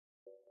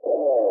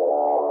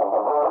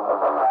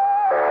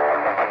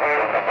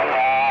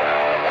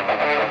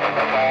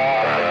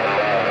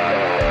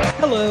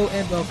Hello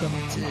and welcome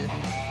to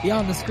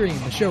Beyond the Screen,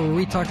 the show where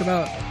we talk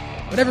about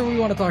whatever we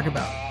want to talk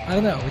about. I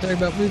don't know, we talk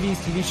about movies,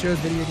 TV shows,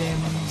 video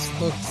games,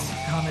 books,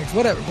 comics,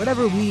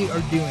 whatever we are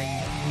doing,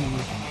 we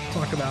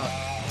talk about.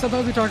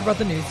 Sometimes we talk about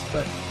the news,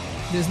 but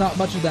there's not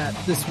much of that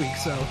this week,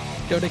 so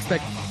don't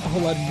expect a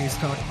whole lot of news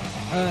talk.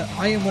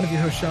 I am one of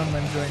your hosts, Sean, and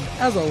I'm joined,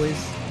 as always,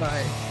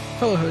 by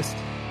fellow host,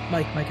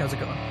 Mike. Mike, how's it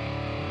going?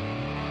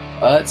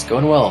 It's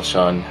going well,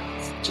 Sean.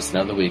 It's just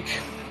another week.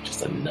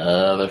 Just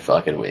another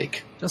fucking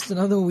week. Just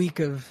another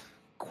week of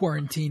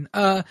quarantine.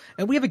 And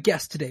we have a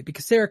guest today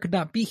because Sarah could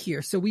not be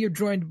here, so we are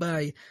joined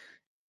by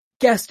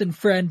guest and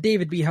friend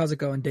David B. How's it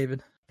going,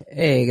 David?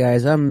 Hey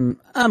guys, I'm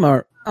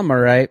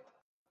alright.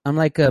 I'm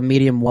like a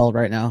medium well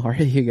right now. How are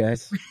you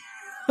guys?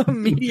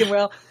 Medium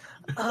well.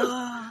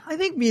 I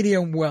think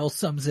medium well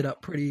sums it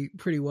up pretty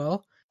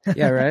well.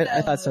 Yeah, right?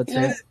 I thought so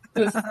too.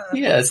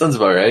 Yeah, it sounds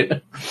about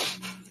right.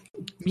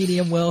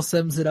 Medium well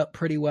sums it up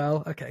pretty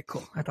well. Okay,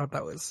 cool. I thought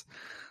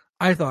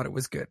it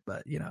was good,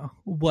 but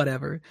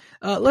whatever.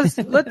 Let's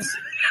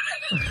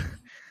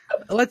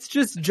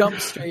just jump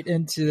straight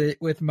into it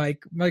with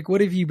Mike. Mike,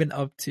 what have you been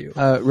up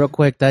to? Real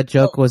quick, that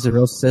joke was a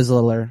real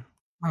sizzler.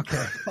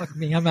 Okay, fuck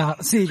me, I'm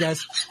out. See you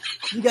guys.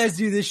 You guys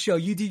do this show.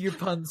 You do your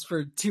puns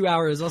for 2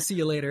 hours. I'll see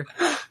you later.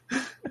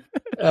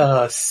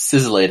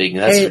 Sizzlating.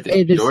 That's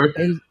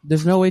ridiculous.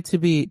 There's no way to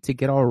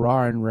get all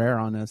raw and rare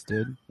on us,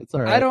 dude. It's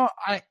alright.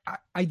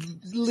 I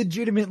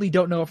legitimately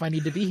don't know if I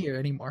need to be here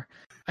anymore.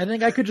 I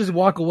think I could just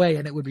walk away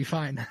and it would be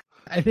fine.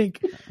 I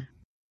think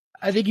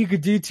you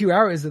could do 2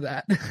 hours of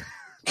that.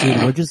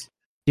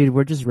 Dude,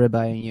 we're just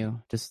rib-eyeing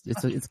you.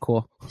 It's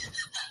cool.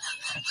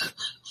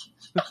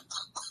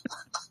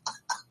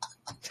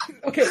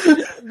 Okay,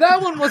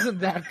 that one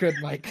wasn't that good,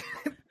 Mike.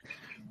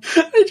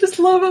 I just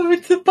love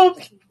having to bump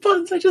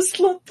puns. I just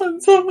love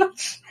puns so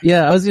much.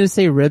 Yeah, I was gonna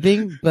say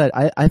ribbing, but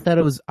I felt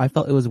it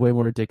was way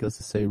more ridiculous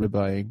to say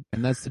rib-eyeing,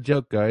 and that's the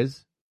joke,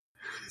 guys.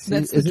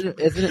 Isn't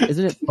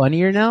it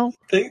funnier now?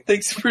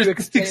 Thanks for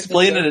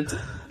explaining it.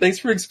 Thanks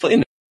for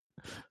explaining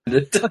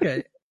it.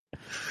 Okay.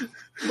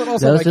 But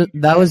also,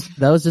 that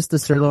was just the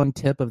sirloin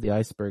tip of the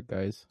iceberg,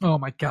 guys. Oh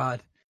my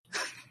god.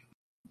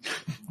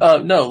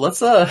 No, let's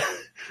have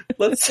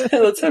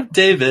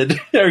David,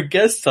 our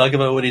guest, talk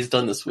about what he's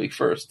done this week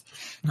first.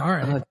 All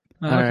right.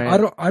 All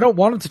right. I don't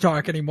want him to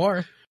talk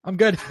anymore. I'm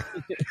good.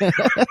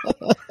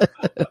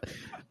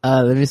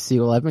 Let me see.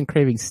 Well, I've been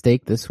craving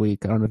steak this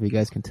week. I don't know if you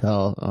guys can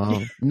tell.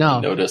 No.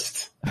 I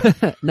noticed.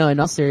 No, in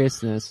all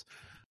seriousness.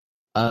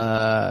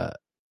 Well,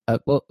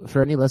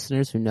 for any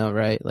listeners who know,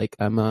 right? Like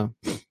I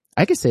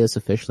can say this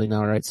officially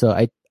now, right?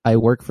 So I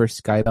work for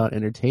Skybound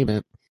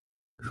Entertainment,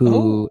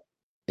 who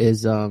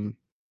is,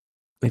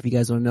 if you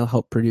guys want to know,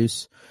 help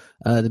produce,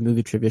 the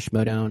movie Trivia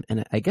Schmodown.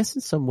 And I guess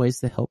in some ways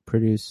they help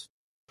produce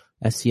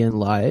SCN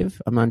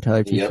Live. I'm not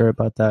entirely too sure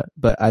about that,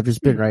 but I've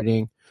just been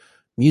writing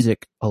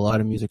a lot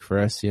of music for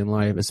SCN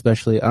Live,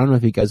 especially, I don't know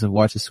if you guys have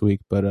watched this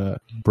week,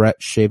 but Brett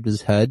shaved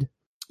his head.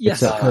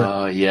 Yes.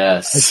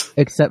 Yes.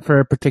 Except for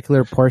a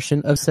particular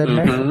portion of said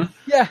hair.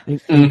 Yeah.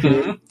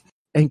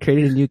 And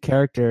created a new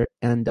character,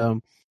 and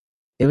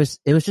it was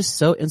just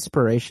so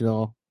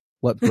inspirational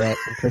what Brett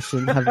and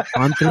Christian have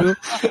gone through.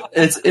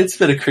 It's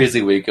been a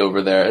crazy week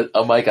over there.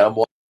 Oh my god,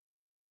 I'm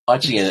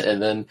watching it,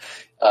 and then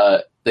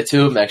the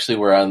two of them actually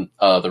were on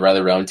the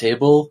Rather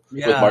Roundtable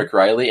with Mark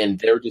Riley, and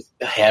they were just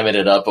hamming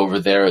it up over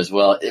there as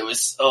well. It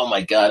was, oh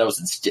my god, I was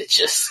in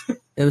stitches.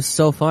 It was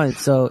so fun.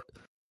 So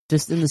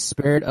just in the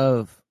spirit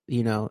of,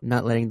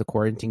 not letting the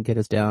quarantine get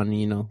us down,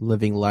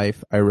 living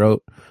life, I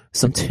wrote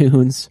some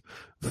tunes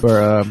for,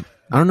 I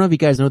don't know if you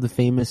guys know the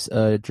famous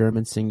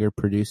German singer,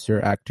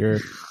 producer, actor,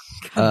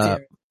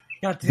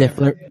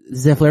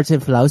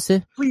 Zeflirten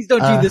Flause. Please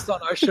don't do this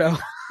on our show.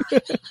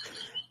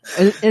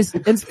 It's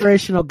an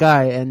inspirational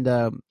guy,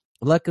 and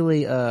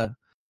luckily I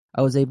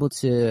was able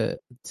to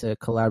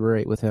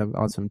collaborate with him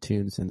on some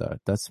tunes, and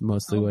that's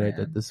mostly what I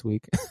did this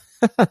week.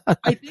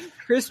 I think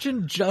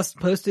Christian just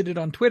posted it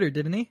on Twitter,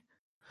 didn't he?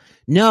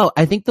 No,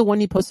 I think the one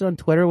he posted on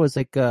Twitter was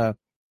like a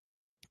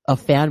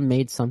fan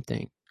made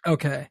something.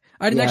 Okay.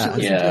 I didn't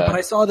actually listen to it, but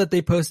I saw that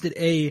they posted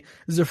a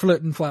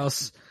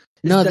Zerflirtenflaus.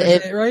 No,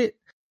 is that right?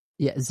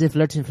 Yeah,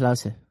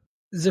 Zerflirtenflause.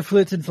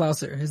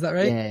 Zerflirtenflauser, is that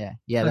right?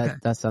 Yeah, okay.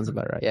 that sounds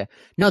about right, yeah.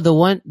 No,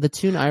 the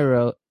tune I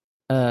wrote,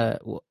 I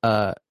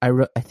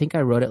think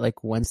I wrote it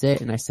like Wednesday,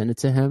 and I sent it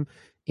to him,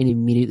 and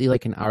immediately,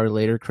 like an hour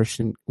later,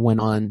 Christian went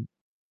on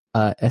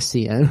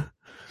SCN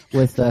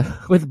with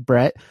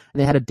Brett,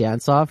 and they had a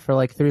dance off for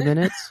like 3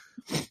 minutes.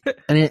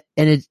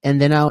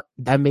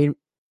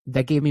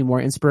 That gave me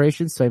more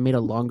inspiration, so I made a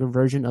longer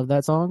version of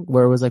that song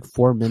where it was like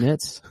 4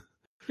 minutes.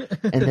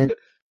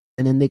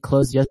 And then they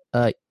closed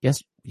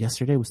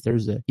yesterday was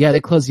Thursday. Yeah,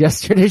 they closed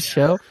yesterday's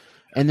show,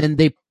 and then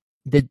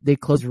they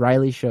closed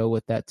Riley's show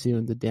with that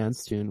tune, the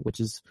dance tune,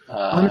 which is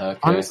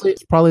honestly,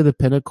 it's probably the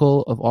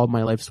pinnacle of all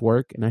my life's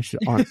work, and I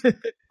should honestly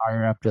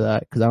retire after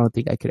that, because I don't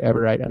think I could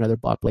ever write another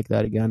bop like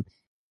that again.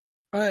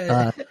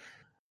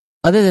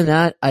 Other than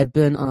that, I've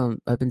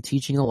been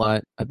teaching a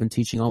lot. I've been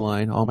teaching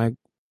online. All my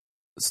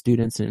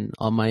students and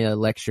all my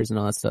lectures and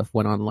all that stuff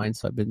went online.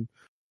 So I've been,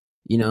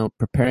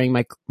 preparing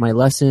my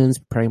lessons,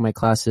 preparing my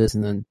classes,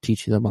 and then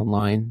teaching them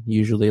online.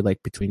 Usually,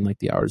 like between like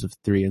the hours of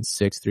 3 and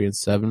 6, 3 and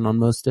 7 on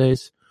most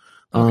days.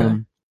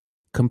 Okay.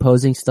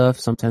 Composing stuff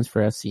sometimes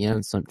for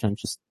SCN,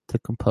 sometimes just to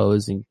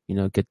compose and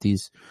get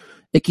these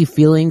icky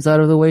feelings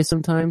out of the way.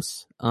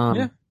 Sometimes,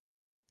 Yeah.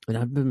 And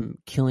I've been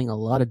killing a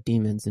lot of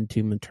demons in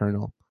Doom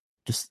Eternal.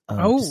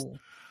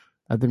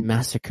 I've been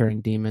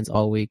massacring demons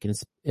all week, and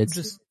it's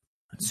just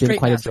been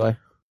quite massacre. a joy.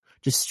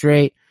 Just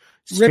straight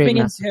ripping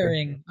massacre. and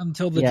tearing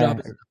until the job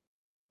is done.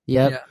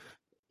 Yep.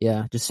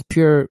 Yeah, just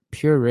pure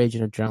rage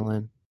and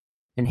adrenaline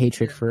and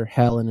hatred for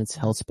hell and its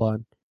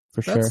hellspawn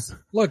for sure.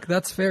 Look,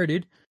 that's fair,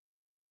 dude.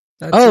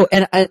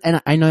 And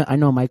I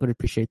know Mike would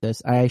appreciate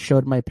this. I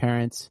showed my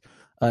parents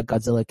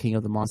Godzilla King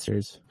of the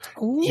Monsters.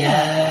 Ooh.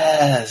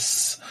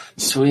 Yes.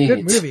 Sweet.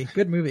 Good movie.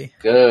 Good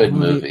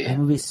movie.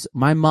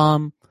 My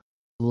mom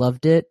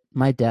loved it.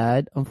 My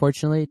dad,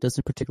 unfortunately,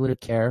 doesn't particularly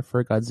care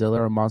for Godzilla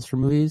or monster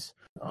movies.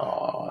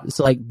 Aww.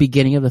 So like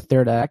beginning of the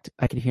third act,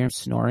 I could hear him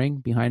snoring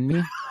behind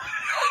me.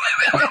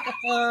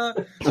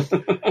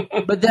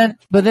 But then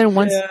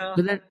once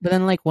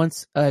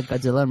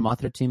Godzilla and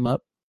Mothra team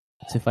up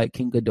to fight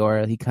King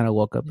Ghidorah, he kind of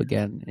woke up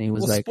again and he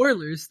was like,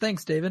 spoilers.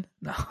 Thanks, David.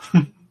 No.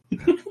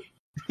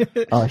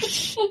 Oh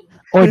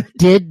or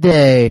did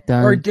they?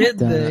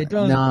 They?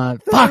 Nah,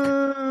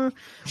 fuck.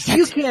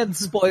 You can't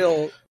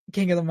spoil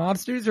King of the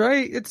Monsters,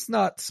 right? It's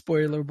not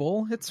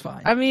spoilerable. It's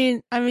fine. I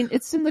mean,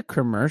 it's in the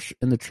commercial,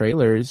 in the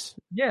trailers.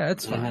 Yeah,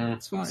 it's fine.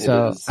 It's fine.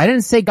 So I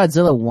didn't say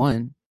Godzilla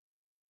won.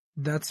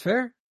 That's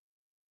fair.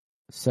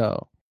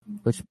 So,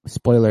 which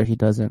spoiler? He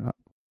doesn't.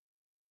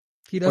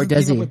 He doesn't. Or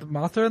does team he? up with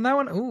Mothra in that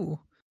one? Ooh,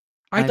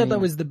 I thought that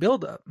was the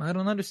build-up. I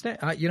don't understand.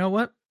 You know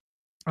what?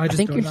 I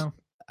just don't know.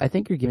 I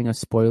think you're giving us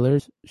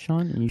spoilers,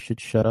 Sean, and you should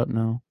shut up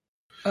now.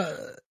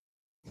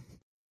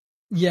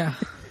 Yeah.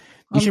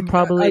 You should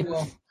probably.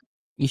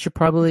 You should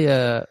probably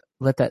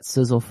let that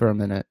sizzle for a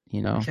minute.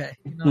 Okay.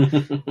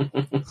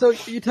 So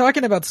you're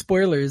talking about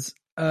spoilers,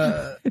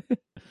 and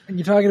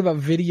you're talking about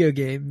video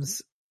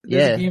games.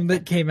 There's a game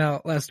that came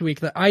out last week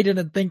that I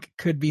didn't think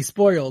could be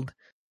spoiled.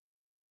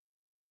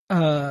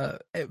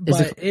 But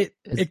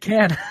it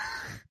can.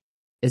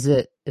 Is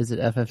it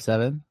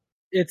FF7?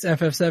 It's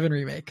FF7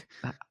 remake.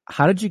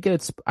 How did you get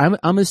it?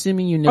 I'm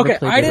assuming you never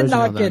played the I did original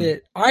not get then.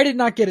 it. I did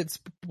not get it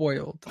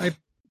spoiled. I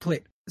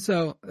played.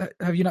 So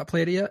have you not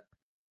played it yet?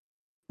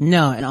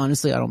 No, and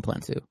honestly, I don't plan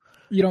to.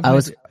 You don't. I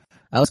was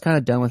kind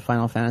of done with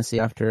Final Fantasy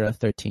after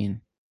 13.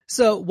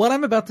 So what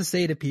I'm about to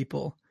say to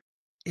people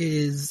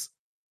is,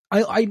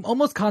 I'm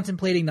almost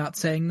contemplating not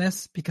saying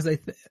this because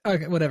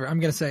okay, whatever. I'm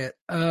gonna say it.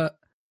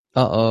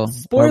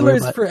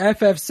 Spoilers for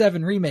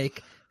FF7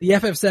 remake. The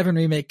FF7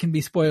 remake can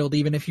be spoiled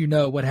even if you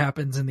know what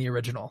happens in the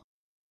original.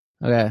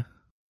 Okay.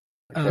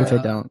 Which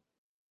I don't.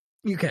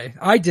 Okay,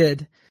 I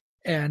did,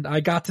 and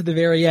I got to the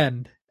very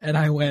end, and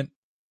I went,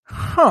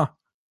 huh.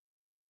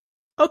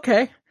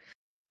 Okay.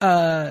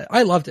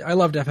 I loved it. I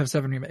loved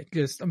FF7 remake.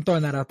 I'm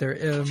throwing that out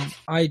there.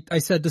 I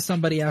said to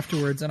somebody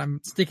afterwards, and I'm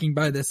sticking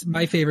by this,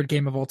 my favorite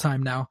game of all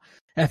time now,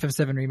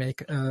 FF7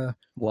 remake.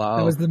 Wow.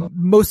 That was the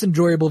most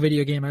enjoyable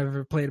video game I've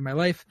ever played in my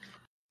life.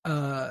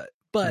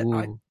 But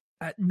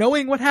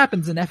knowing what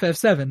happens in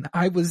FF7,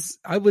 I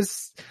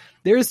was,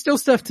 there is still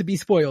stuff to be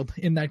spoiled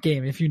in that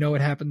game. If you know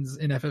what happens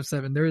in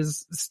FF7, there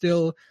is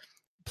still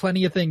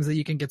plenty of things that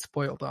you can get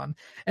spoiled on.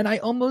 And I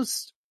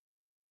almost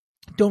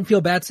don't feel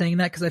bad saying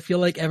that because I feel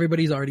like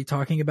everybody's already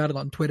talking about it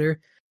on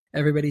Twitter.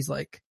 Everybody's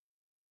like,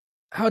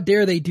 how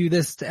dare they do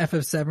this to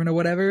FF7 or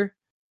whatever.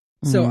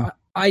 Mm-hmm. So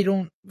I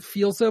don't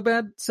feel so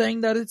bad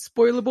saying that it's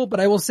spoilable, but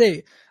I will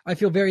say I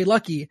feel very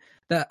lucky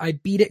that I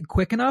beat it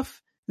quick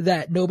enough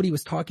that nobody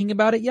was talking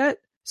about it yet.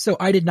 So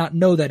I did not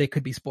know that it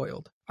could be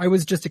spoiled. I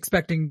was just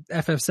expecting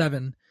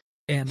FF7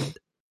 and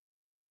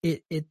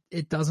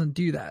it doesn't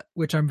do that,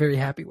 which I'm very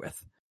happy with.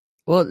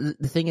 Well,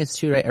 the thing is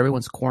too, right?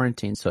 Everyone's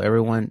quarantined, so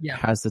everyone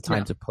has the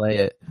time to play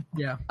it.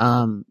 Yeah.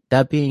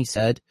 That being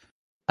said,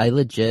 I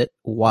legit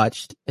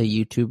watched a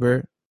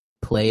YouTuber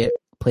play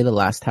the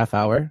last half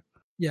hour.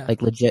 Yeah.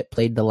 Like legit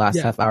played the last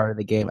half hour of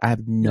the game. I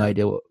have no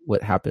idea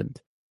what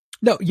happened.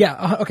 No,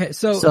 yeah. Okay.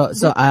 So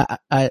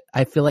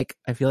I feel like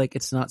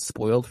it's not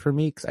spoiled for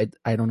me because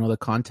I don't know the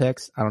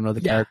context. I don't know the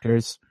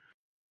characters.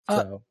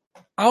 So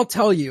I'll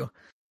tell you.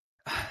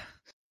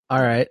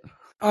 All right.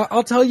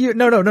 I'll tell you.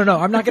 No.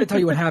 I'm not going to tell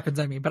you what happens.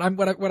 I mein, but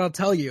what I'll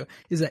tell you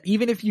is that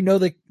even if you know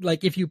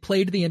if you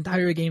played the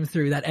entire game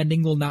through, that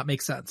ending will not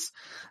make sense.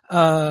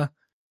 There's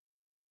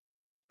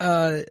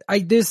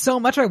so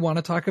much I want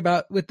to talk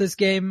about with this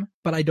game,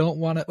 but I don't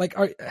want to.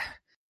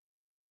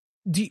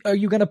 Are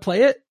you going to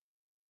play it?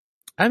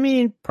 I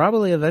mean,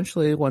 probably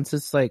eventually once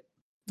it's like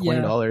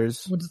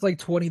 $20. Once it's like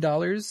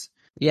 $20.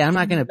 Yeah, I'm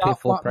not going to pay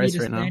full price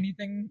right now.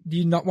 Anything? Do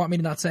you not want me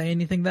to not say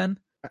anything then?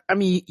 I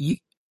mean,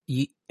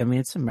 I mean,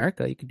 it's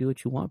America. You can do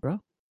what you want,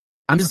 bro.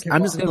 I'm just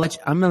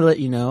gonna let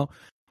you know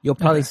you'll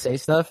probably say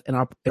stuff, and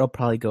it'll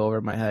probably go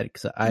over my head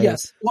because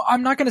Yes. Well,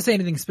 I'm not going to say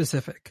anything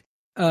specific.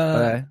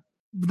 Okay.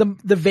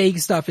 The vague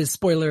stuff is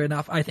spoiler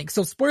enough, I think.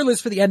 So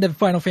spoilers for the end of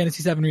Final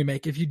Fantasy VII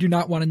Remake. If you do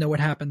not want to know what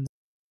happens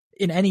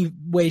in any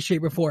way,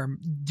 shape, or form,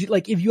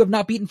 like if you have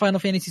not beaten Final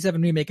Fantasy VII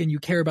Remake and you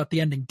care about the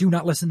ending, do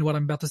not listen to what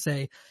I'm about to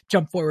say.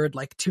 Jump forward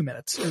like 2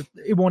 minutes.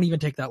 It won't even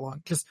take that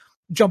long. Just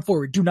jump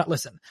forward. Do not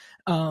listen.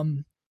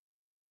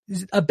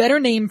 A better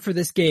name for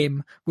this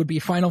game would be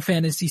Final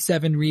Fantasy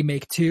VII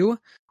Remake 2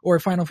 or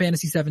Final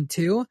Fantasy VII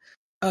 2,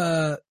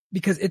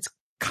 because it's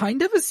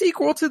kind of a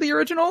sequel to the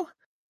original.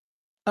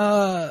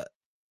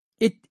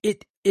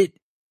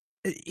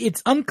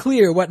 It's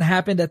unclear what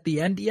happened at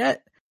the end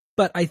yet,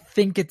 but I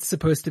think it's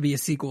supposed to be a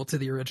sequel to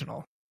the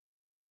original.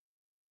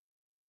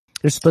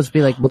 There's supposed to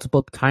be like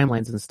multiple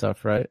timelines and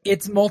stuff, right?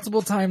 It's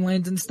multiple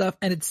timelines and stuff,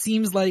 and it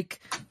seems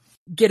like,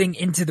 getting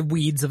into the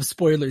weeds of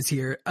spoilers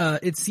here,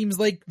 it seems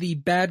like the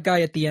bad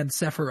guy at the end,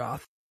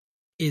 Sephiroth,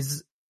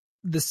 is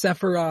the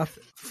Sephiroth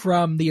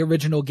from the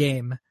original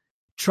game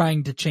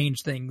trying to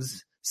change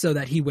things so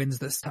that he wins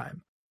this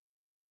time.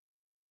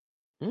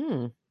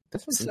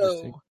 That's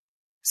interesting.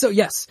 So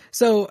yes.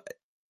 So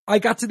I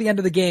got to the end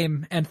of the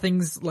game and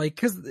things like,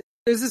 cause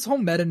there's this whole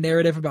meta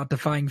narrative about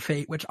defying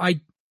fate, which I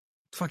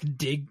fucking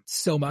dig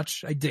so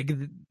much. I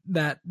dig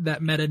that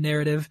meta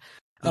narrative.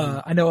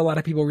 I know a lot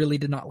of people really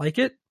did not like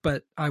it,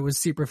 but I was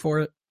super for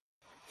it.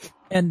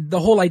 And the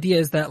whole idea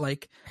is that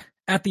like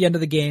at the end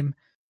of the game,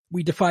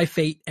 we defy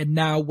fate, and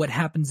now what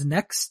happens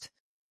next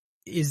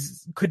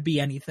could be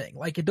anything.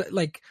 Like it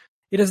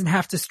doesn't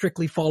have to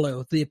strictly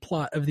follow the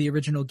plot of the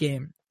original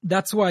game.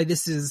 That's why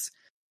this is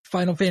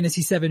Final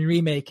Fantasy VII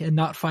Remake and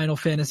not Final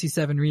Fantasy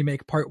VII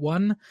Remake Part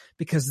 1,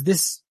 because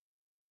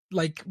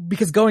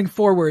because going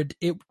forward,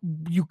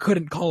 you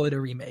couldn't call it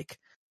a remake.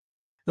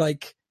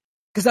 Like,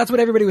 because that's what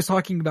everybody was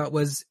talking about,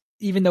 was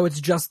even though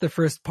it's just the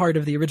first part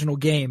of the original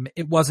game,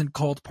 it wasn't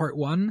called Part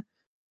 1.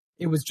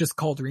 It was just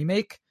called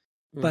Remake.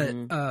 But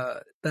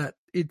that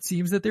it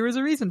seems that there was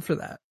a reason for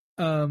that.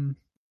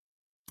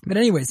 But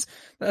anyways,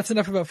 that's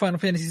enough about Final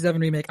Fantasy VII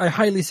Remake. I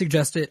highly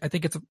suggest it. I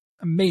think it's an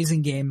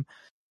amazing game.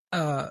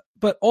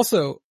 But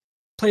also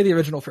play the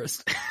original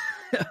first.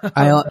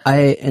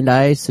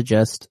 I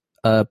suggest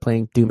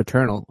playing Doom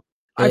Eternal.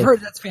 I've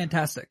heard that's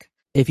fantastic.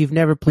 If you've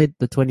never played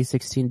the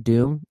 2016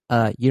 Doom,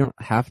 you don't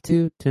have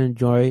to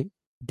enjoy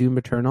Doom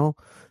Eternal.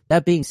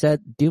 That being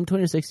said, Doom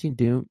 2016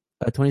 Doom,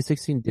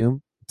 2016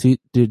 Doom, to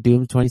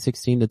Doom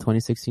 2016 to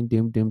 2016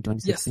 Doom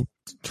 2016.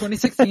 Yes,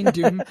 2016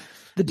 Doom,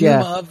 the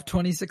Doom of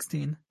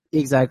 2016.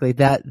 Exactly.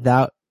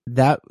 That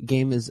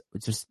game is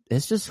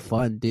just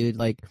fun, dude.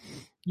 Like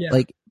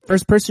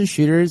first person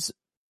shooters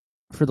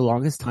for the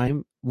longest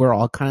time were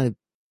all kind of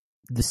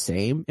the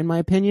same, in my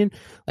opinion.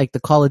 Like the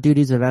Call of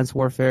Duties, Advanced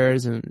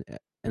Warfares,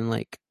 and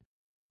like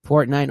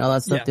Fortnite, all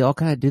that stuff, they all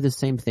kind of do the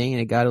same thing,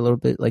 and it got a little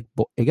bit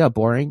it got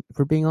boring, if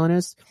we're being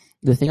honest.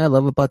 The thing I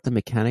love about the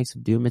mechanics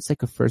of Doom, it's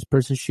like a first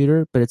person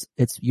shooter, but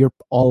you're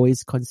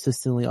always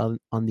consistently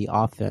on the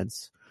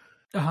offense.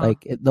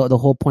 Like the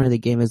whole point of the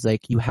game is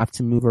like you have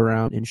to move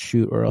around and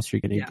shoot, or else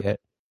you're gonna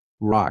get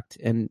rocked,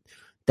 and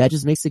that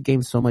just makes the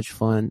game so much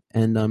fun.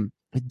 And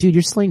dude,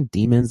 you're slaying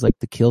demons. Like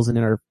the kills in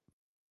it are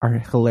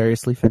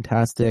hilariously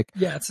fantastic.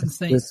 Yeah, it's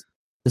insane.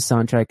 The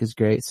soundtrack is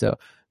great. So,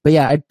 but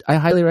yeah, I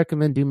highly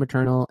recommend Doom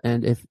Eternal,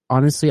 and if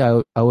honestly,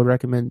 I would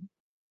recommend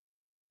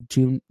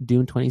Doom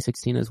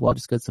 2016 as well,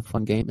 just because it's a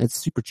fun game. It's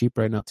super cheap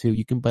right now too.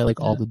 You can buy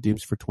all the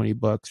Dooms for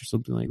 $20 or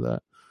something like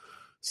that.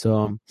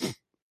 So,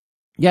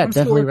 yeah, I'm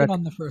definitely still working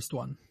on the first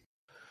one.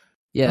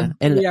 Yeah,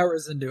 I'm 3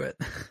 hours into it.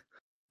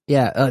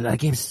 Yeah,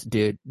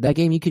 that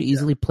game you could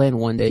easily play in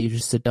one day. You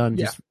just sit down and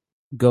just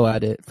go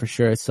at it for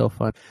sure. It's so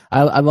fun.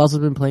 I've also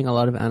been playing a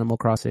lot of Animal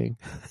Crossing,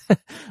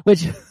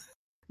 which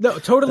no,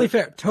 totally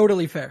fair.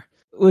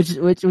 Which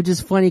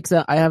is funny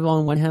because I have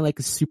on one hand like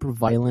a super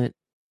violent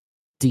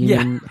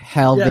demon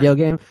hell video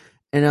game,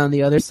 and on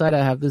the other side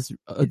I have this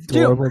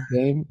adorable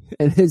game,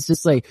 and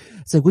it's like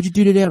what'd you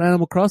do today on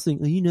Animal Crossing?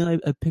 Well,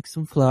 I picked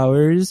some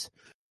flowers,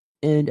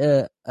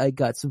 and I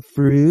got some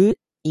fruit,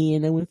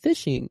 and I went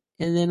fishing,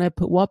 and then I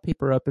put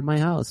wallpaper up in my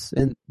house,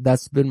 and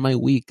that's been my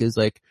week, is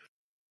like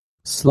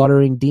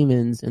slaughtering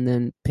demons and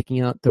then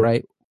picking out the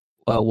right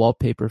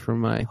wallpaper for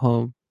my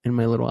home in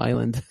my little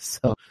island.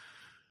 So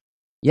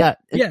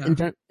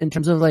in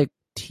terms of like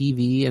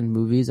TV and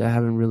movies, I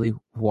haven't really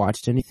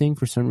watched anything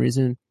for some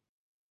reason.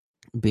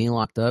 Being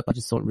locked up, I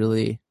just don't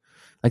really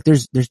like.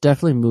 There's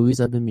definitely movies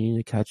I've been meaning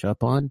to catch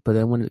up on, but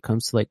then when it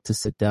comes to like to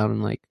sit down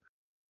and like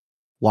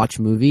watch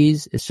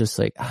movies, it's just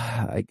like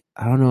I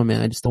don't know,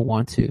 man. I just don't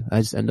want to.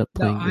 I just end up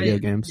playing video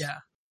games. Yeah,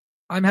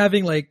 I'm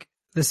having like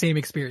the same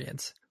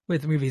experience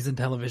with movies and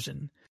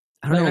television.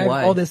 I don't know why. I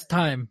have all this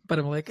time, but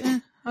I'm like,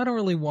 I don't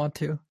really want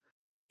to.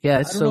 Yeah,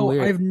 it's so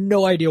weird. I have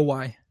no idea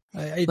why.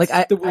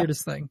 It's the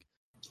weirdest thing.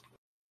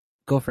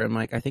 Go for it,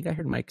 Mike. I think I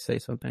heard Mike say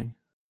something.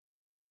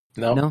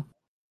 No?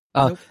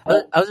 Oh, nope.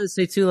 I was gonna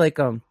say too, like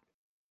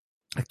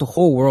the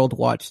whole world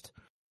watched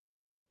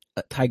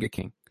Tiger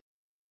King.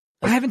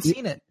 I haven't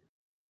seen it.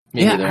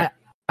 Me neither.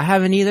 I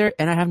haven't either,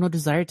 and I have no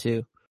desire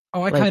to.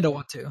 Oh, I Like, kind of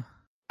want to.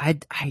 I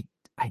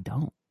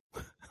don't.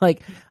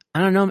 Like, I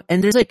don't know.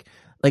 And there's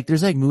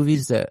there's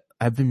movies that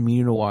I've been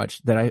meaning to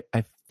watch that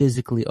I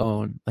physically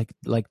own,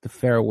 like The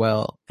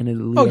Farewell and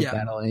Alita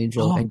Battle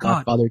Angel and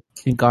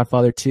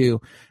Godfather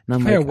 2. And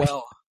I'm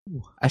Farewell.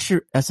 I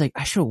should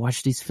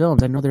watch these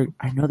films. I know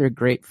they're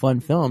great, fun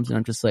films. And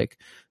I'm just like,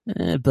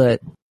 I'll go.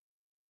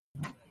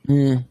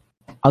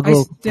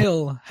 I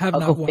still have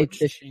not watched.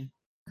 Fishing.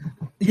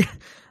 Yeah,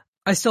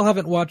 I still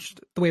haven't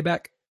watched The Way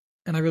Back,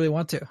 and I really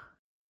want to.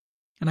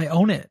 And I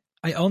own it.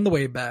 I own The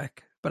Way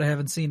Back, but I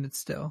haven't seen it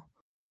still.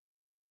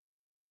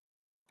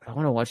 I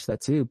want to watch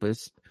that too, but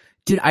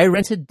dude, I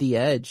rented The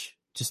Edge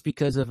just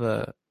because of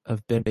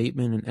Ben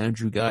Bateman and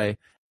Andrew Guy,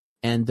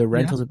 and the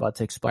rental's about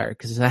to expire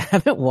because I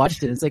haven't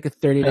watched it. It's like a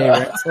 30-day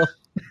rental.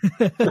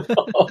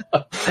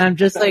 And I'm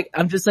just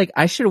like,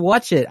 I should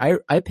watch it.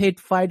 I paid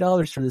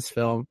 $5 for this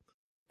film,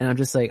 and I'm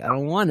just like, I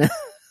don't want to.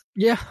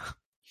 Yeah.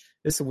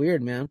 It's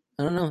weird, man.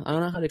 I don't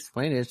know how to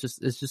explain it.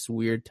 It's just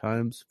weird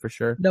times for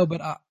sure. No, but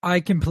I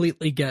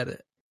completely get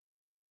it.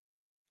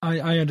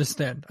 I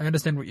understand. I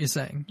understand what you're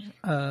saying.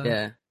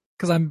 Yeah.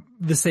 Because I'm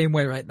the same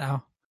way right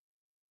now.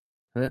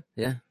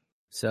 Yeah.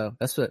 So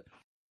that's what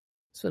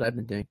I've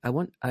been doing.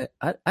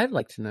 I'd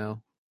like to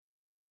know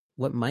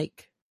what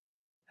Mike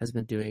has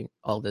been doing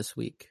all this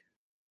week.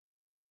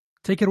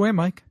 Take it away,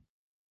 Mike.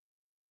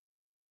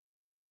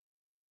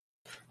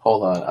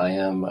 Hold on, I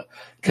am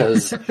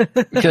because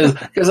here's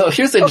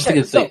the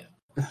interesting thing.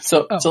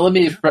 So let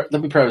me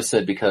preface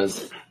it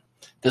because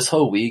this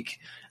whole week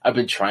I've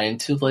been trying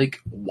to like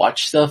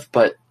watch stuff,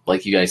 but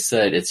like you guys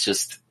said, it's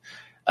just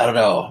I don't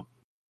know.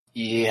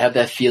 You have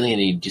that feeling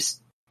and you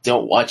just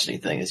don't watch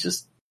anything. It's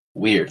just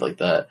weird like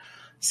that.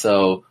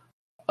 So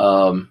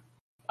I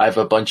have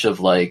a bunch of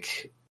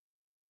like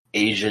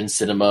Asian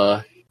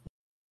cinema,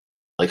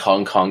 like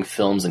Hong Kong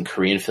films and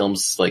Korean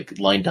films like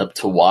lined up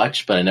to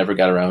watch, but I never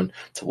got around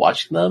to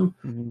watching them.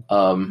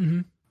 Mm-hmm.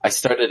 I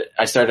started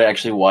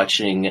actually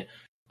watching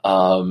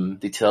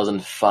the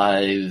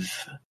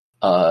 2005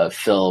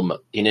 film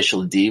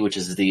Initial D, which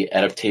is the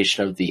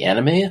adaptation of the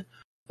anime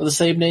of the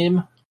same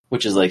name,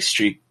 which is like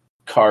street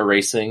car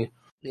racing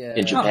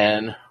in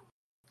Japan.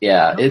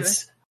 Yeah, okay.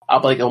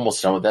 I'm like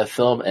almost done with that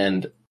film,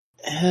 and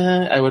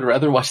I would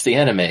rather watch the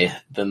anime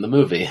than the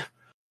movie.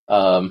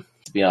 To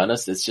be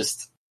honest, it's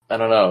just I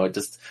don't know. It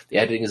just the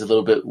editing is a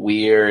little bit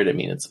weird. I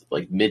mean, it's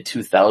like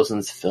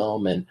mid-2000s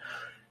film, and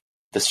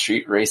the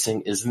street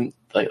racing isn't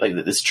like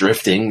this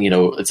drifting. You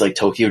know, it's like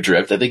Tokyo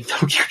Drift. I think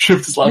Tokyo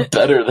Drift is a lot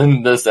better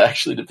than this,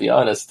 actually, to be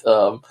honest,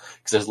 because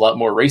there's a lot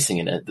more racing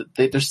in it.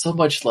 There's so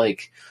much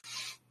like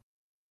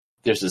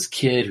there's this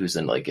kid who's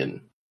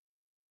a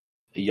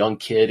young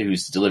kid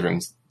who's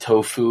delivering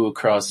tofu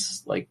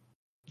across like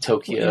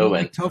Tokyo. You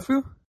like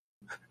tofu?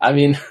 I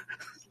mean,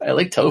 I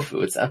like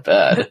tofu. It's not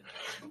bad.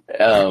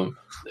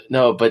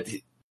 No, but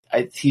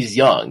he's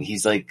young.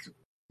 He's like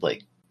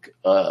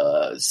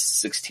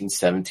 16,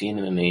 17,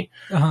 and he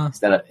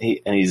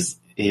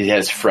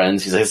has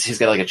friends. He's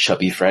got like a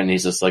chubby friend. And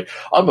he's just like,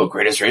 I'm the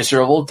greatest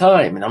racer of all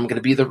time, and I'm going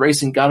to be the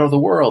racing god of the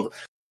world.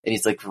 And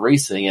he's like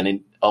racing, and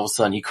then all of a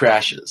sudden he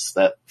crashes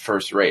that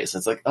first race. And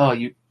it's like, oh,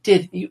 you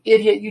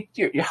idiot!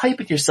 You're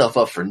hyping yourself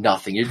up for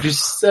nothing. You're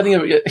just setting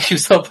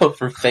yourself up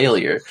for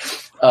failure.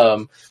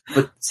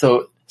 But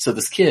so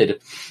this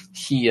kid,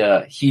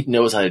 he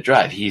knows how to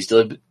drive. He's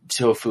delivered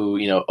tofu,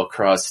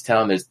 across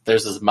town.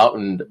 There's this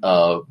mountain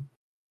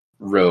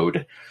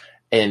road,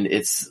 and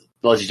it's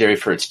legendary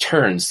for its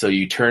turns. So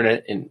you turn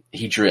it, and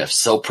he drifts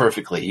so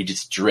perfectly. He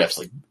just drifts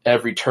like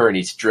every turn.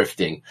 He's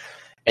drifting,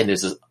 and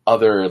there's this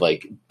other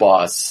like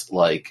boss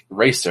like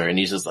racer, and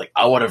he's just like,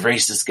 I want to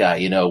race this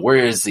guy. Where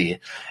is he?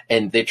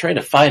 And they're trying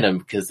to find him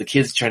because the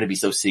kid's trying to be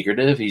so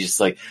secretive. He's just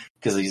like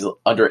because he's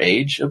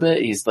underage a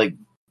bit. He's like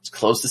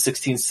close to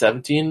 16,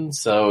 17.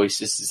 So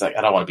he's like,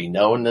 I don't want to be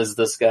known as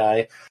this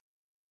guy.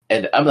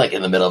 And I'm like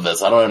in the middle of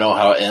this. I don't know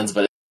how it ends,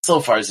 but so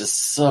far it's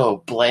just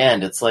so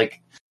bland. It's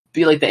like,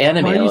 be like the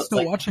anime. Why are you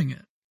still watching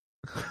it?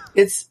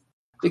 It's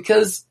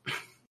because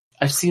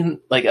I've seen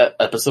like an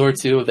episode or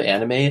two of the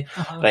anime,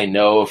 and I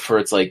know for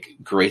its like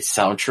great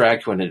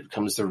soundtrack when it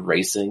comes to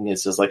racing.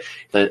 It's just like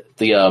the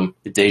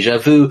Deja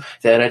Vu,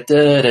 da da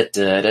da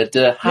da da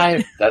da.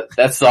 Hi,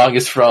 that song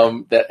is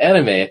from that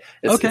anime.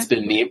 It's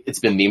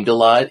been memed a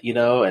lot,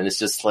 and it's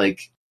just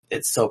like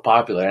it's so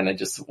popular, and I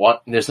just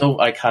there's no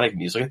iconic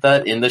music like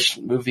that in the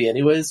movie,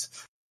 anyways.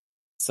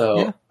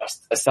 So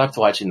I stopped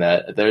watching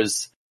that.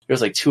 There's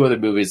like 2 other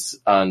movies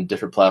on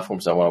different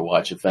platforms I want to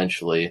watch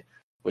eventually,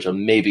 which I'll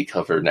maybe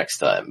cover next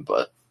time.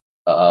 But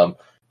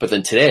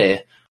then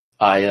today,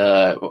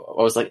 I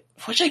was like,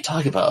 what should I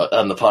talk about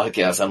on the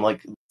podcast? I'm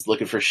like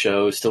looking for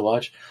shows to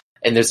watch,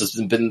 and there's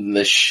been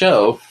this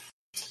show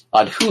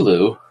on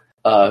Hulu,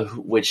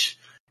 which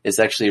is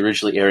actually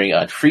originally airing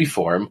on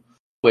Freeform.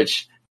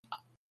 Which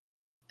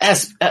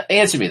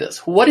answer me this: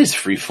 what is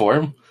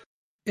Freeform?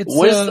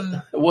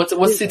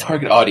 What's the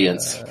target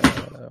audience?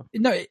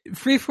 No,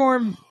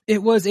 Freeform.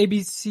 It was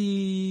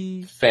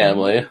ABC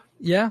Family.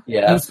 Yeah.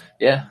 Yeah.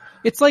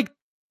 It's like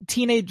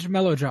teenage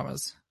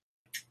melodramas.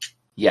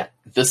 Yeah,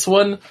 this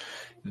one,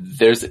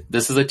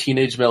 this is a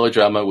teenage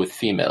melodrama with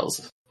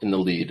females in the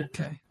lead.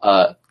 Okay.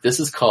 This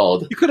is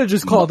called... You could have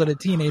just called it a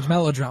teenage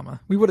melodrama.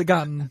 We would have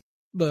gotten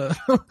the...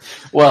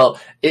 Well,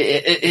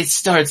 it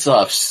starts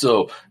off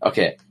so...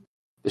 Okay,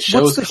 the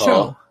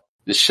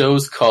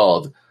show's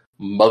called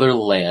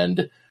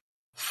Motherland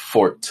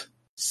Fort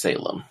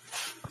Salem.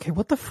 Okay,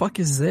 what the fuck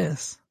is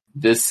this?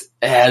 This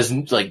has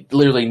like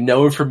literally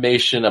no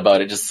information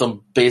about it, just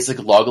some basic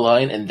log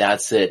line, and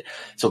that's it.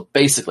 So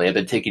basically, I've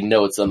been taking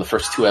notes on the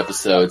first 2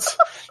 episodes.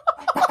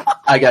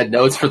 I got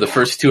notes for the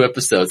first 2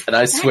 episodes, and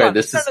I swear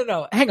this is...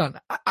 No, hang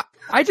on.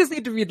 I just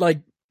need to read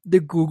like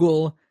the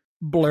Google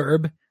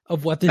blurb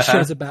of what this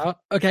show's about,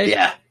 okay?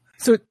 Yeah.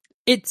 So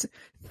it's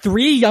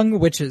 3 young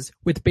witches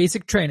with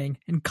basic training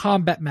in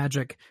combat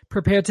magic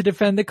prepare to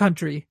defend the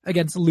country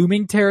against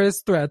looming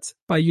terrorist threats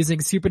by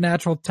using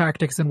supernatural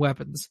tactics and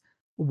weapons.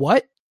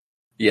 What?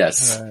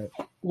 Yes.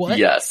 What?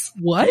 Yes.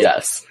 What?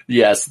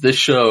 Yes. This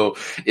show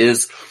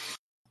is,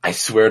 I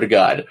swear to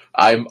God,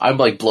 I'm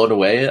like blown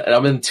away, and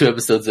I'm in 2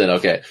 episodes in.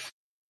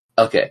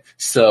 Okay.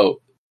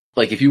 So,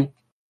 like,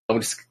 I'm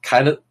just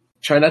kind of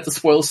try not to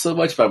spoil so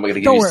much, but I'm going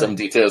to give you some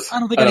details. I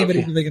don't think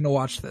anybody's really going to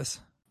watch this.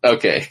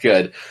 Okay,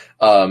 good.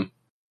 The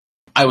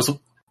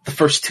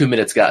first 2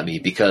 minutes got me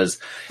because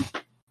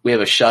we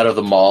have a shot of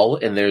the mall,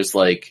 and there's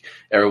like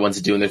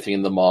everyone's doing their thing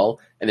in the mall,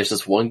 and there's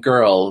this one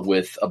girl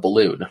with a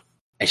balloon,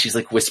 and she's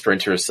like whispering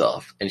to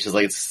herself, and she's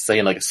like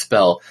saying like a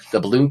spell. The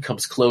balloon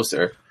comes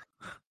closer,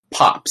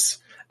 pops,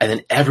 and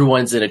then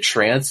everyone's in a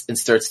trance and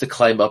starts to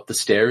climb up the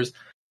stairs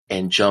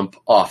and jump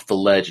off the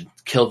ledge and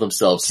kill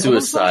themselves.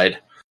 Suicide.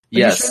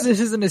 Yes. Are you sure this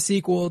isn't a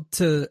sequel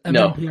to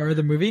MMPR,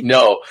 the movie?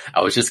 No,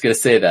 I was just gonna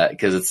say that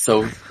because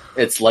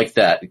it's like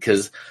that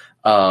because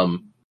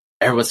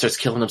everyone starts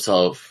killing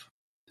themselves.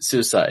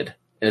 Suicide,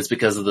 and it's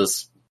because of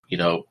this. We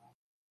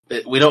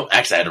don't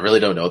actually. I really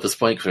don't know at this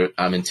point because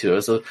I'm in 2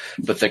 episodes,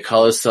 but they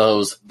call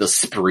themselves the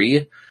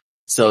Spree.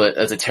 So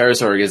it's a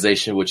terrorist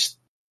organization which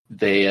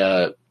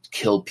they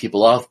killed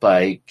people off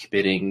by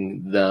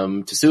committing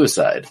them to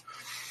suicide.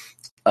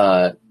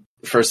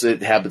 First,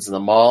 it happens in the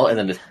mall, and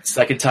then the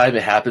second time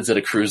it happens at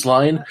a cruise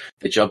line.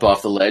 They jump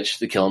off the ledge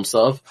to kill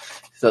themselves.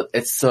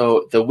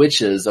 So the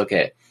witches.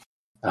 Okay.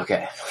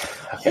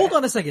 Hold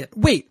on a second.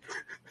 Wait,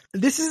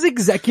 this is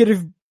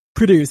executive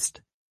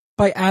produced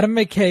by Adam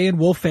McKay and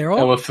Will Ferrell?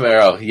 And Will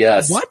Ferrell,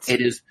 yes. What? It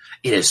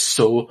is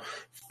so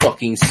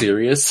fucking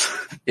serious.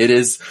 It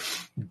is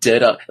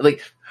dead up.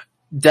 Like,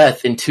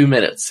 death in 2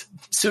 minutes.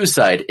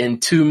 Suicide in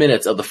 2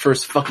 minutes of the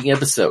first fucking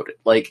episode.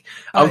 Like,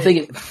 I'm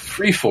thinking,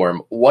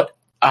 Freeform, what,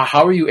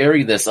 how are you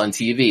airing this on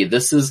TV?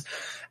 This is,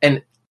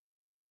 and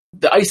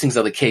the icing's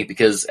on the cake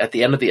because at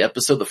the end of the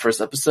episode, the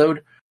first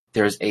episode,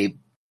 there's a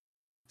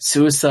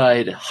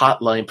suicide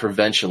hotline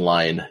prevention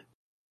line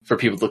for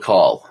people to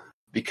call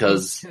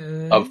because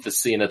of the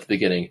scene at the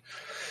beginning.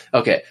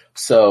 Okay,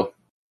 so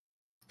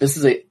this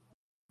is a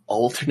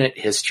alternate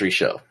history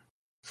show.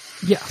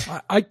 Yeah,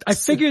 I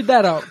figured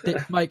that out,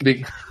 Mike.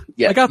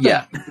 I got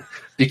that. Yeah,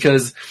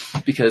 because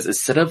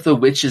instead of the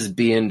witches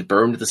being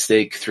burned at the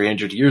stake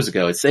 300 years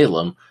ago at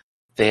Salem,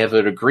 they have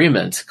an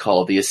agreement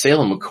called the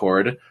Salem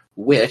Accord,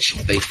 which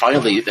they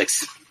finally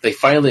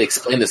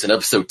explain this in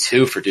episode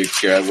 2 for Duke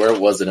here. Where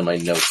was it in my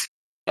notes?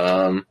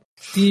 Do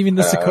you mean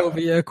the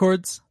Sokovia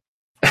Accords?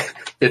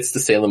 It's the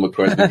Salem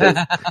Accords.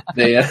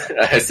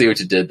 I see what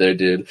you did there,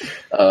 dude.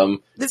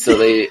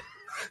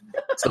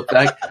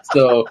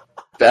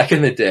 Back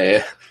in the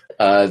day,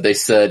 they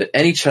said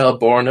any child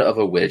born of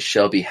a witch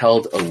shall be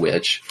held a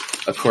witch,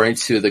 according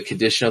to the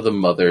condition of the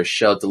mother,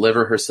 shall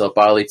deliver herself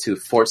bodily to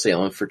Fort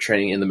Salem for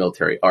training in the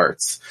military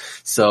arts.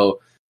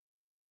 So,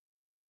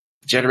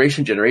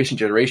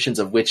 generations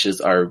of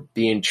witches are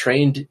being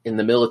trained in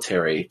the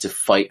military to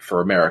fight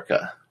for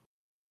America.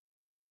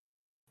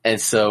 And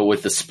so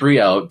with the Spree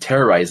out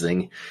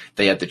terrorizing,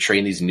 they have to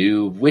train these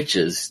new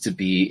witches to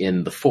be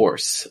in the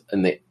force,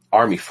 in the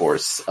army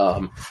force.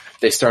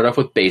 They start off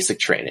with basic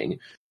training,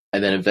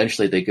 and then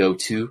eventually they go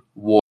to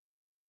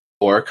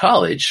war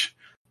college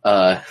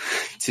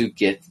to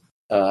get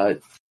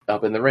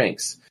up in the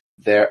ranks.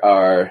 There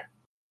are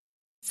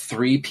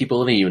 3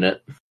 people in a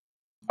unit.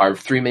 Our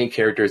 3 main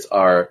characters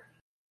are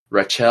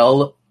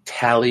Rachel,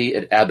 Tally,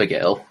 and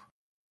Abigail,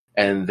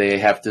 and they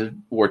have to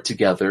work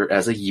together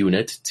as a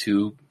unit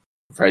to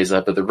rise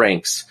up at the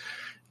ranks.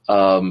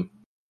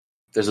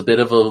 There's a bit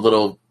of a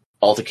little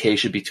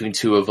altercation between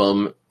 2 of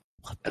them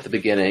at the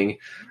beginning.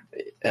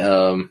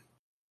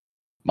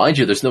 Mind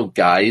you, there's no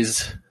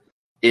guys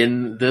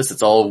in this.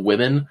 It's all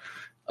women.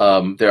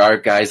 There are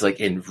guys like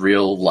in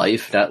real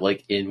life, not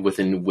like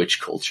within witch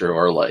culture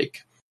or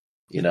like,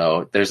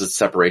 there's a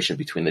separation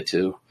between the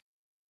 2.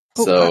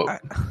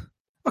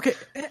 Okay,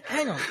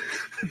 hang on.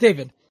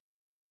 David.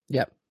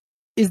 Yep.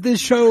 Is this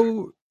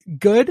show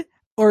good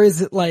or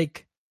is it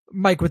like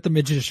Mike with the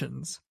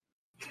Magicians?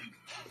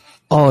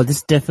 Oh,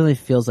 this definitely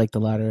feels like the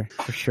latter,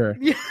 for sure.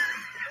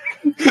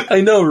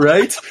 I know,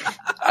 right?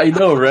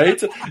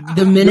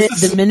 The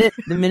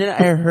minute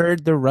I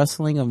heard the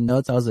rustling of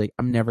notes, I was like,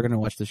 I'm never gonna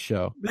watch this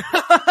show.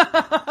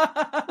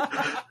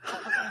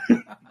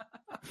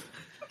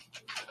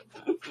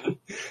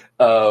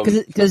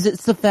 Because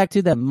it's the fact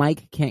too that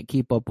Mike can't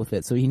keep up with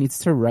it, so he needs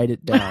to write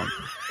it down.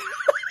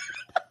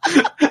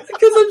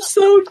 Because I'm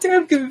so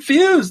damn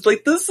confused.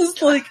 Like, this is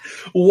like,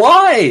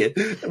 why?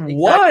 Exactly.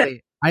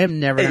 Why? I am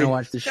never gonna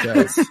watch the show.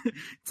 It's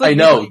like I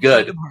know,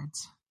 good. Kingdom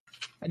Hearts.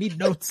 I need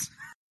notes.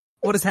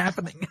 What is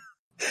happening?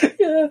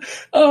 Yeah.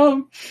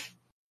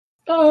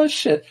 Oh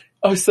shit.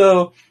 Oh,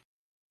 so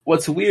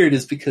what's weird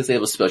is because they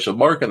have a special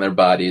mark on their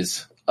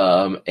bodies,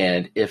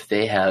 and if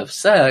they have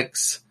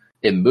sex,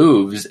 it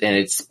moves and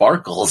it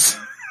sparkles.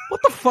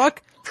 What the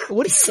fuck?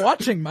 What are you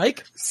watching,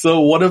 Mike?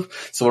 So one of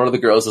the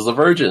girls is a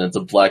virgin. It's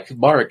a black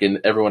mark, and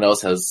everyone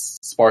else has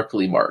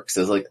sparkly marks.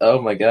 It's like,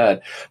 oh my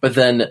god. But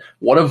then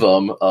one of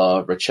them,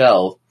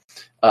 Rachel,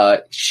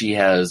 she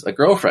has a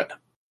girlfriend.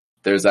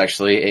 There's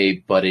actually a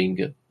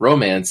budding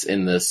romance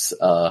in this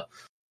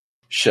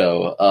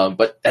show,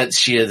 but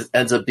she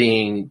ends up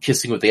being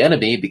kissing with the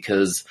enemy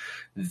because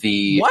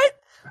the What?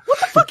 What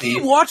the fuck are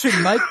you watching,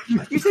 Mike?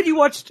 You said you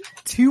watched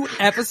 2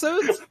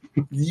 episodes?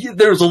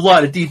 There's a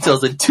lot of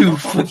details in 2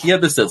 fucking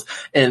episodes,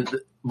 and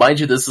mind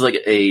you, this is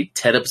like a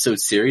 10 episode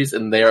series,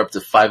 and they are up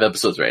to 5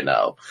 episodes right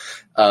now.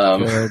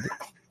 Good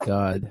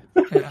God.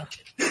 Yeah.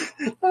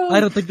 I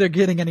don't think they're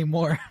getting any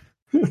more.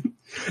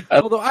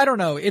 Although I don't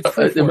know, it's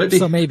freeform,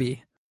 so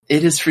maybe.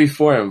 It is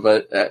freeform,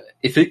 but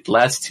if it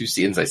lasts 2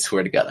 seasons, I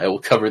swear to God, I will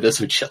cover this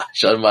with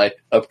Josh on my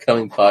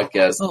upcoming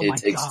podcast. Oh It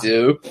Takes God.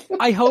 2.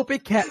 I hope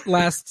it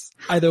lasts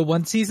either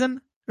 1 season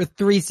or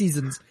 3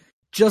 seasons,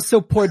 just so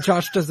poor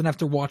Josh doesn't have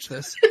to watch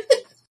this.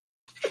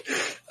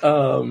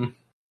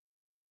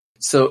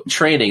 So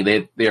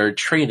training, they are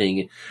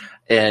training,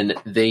 and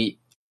they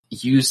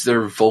use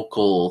their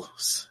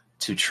vocals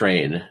to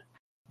train.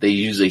 They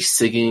use a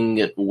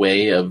singing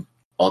way of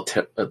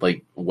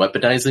like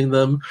weaponizing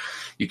them.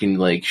 You can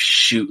like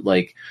shoot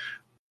like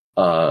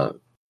a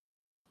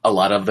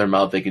lot of their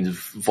mouth. They can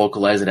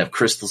vocalize and have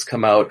crystals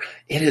come out.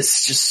 It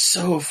is just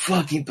so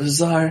fucking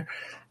bizarre.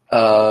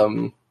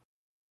 What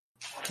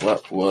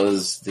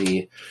was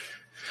the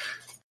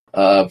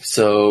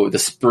so the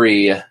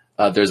spree?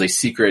 There's a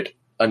secret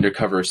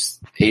undercover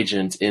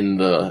agent in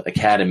the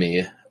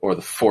academy or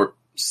the Fort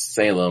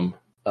Salem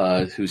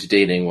who's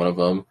dating one of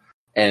them,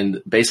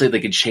 and basically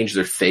they can change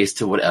their face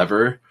to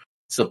whatever.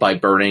 So by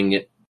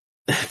burning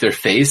their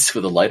face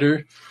with a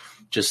lighter,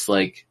 just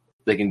like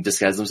they can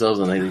disguise themselves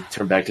and they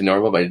turn back to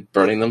normal by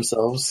burning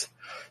themselves.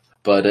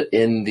 But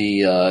in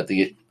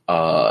the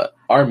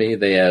army,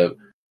 they have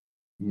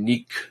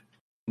necros,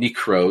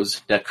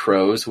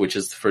 which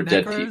is for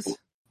dead people.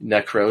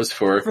 Necros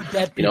for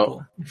dead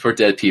people. For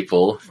dead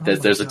people.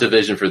 There's a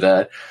division for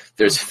that.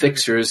 There's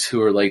fixers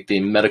who are like the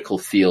medical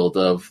field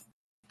of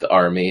the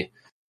army.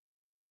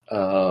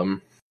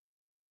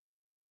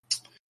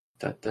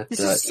 This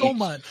is so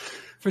much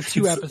for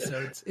 2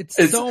 episodes. It's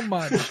so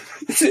much.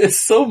 It's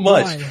so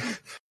much.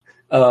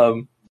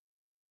 Why?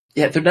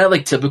 Yeah, they're not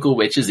like typical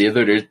witches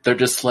either. They're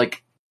just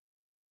like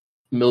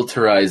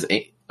militarized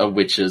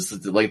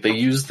witches. Like they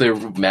use their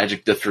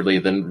magic differently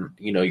than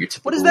your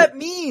typical. What does that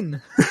mean?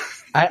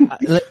 All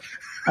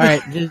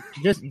right,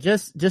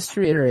 just to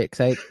reiterate,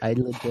 because I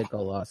legit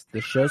got lost. The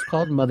show's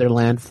called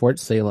Motherland Fort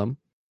Salem.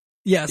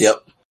 Yes.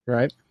 Yep.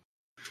 Right?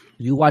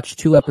 You watched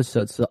 2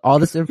 episodes, so all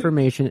this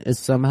information is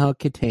somehow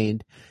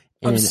contained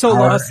in I'm so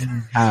lost.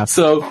 Half.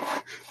 So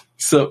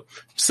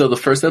the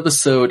first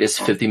episode is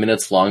 50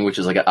 minutes long, which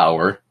is like an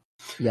hour.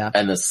 Yeah.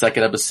 And the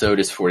second episode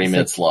is 40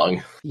 minutes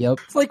long. Yep.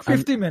 It's like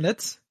 50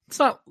 minutes. It's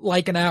not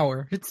like an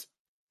hour. It's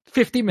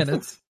 50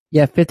 minutes.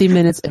 Yeah, 50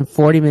 minutes and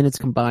 40 minutes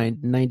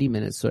combined, 90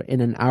 minutes. So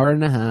in an hour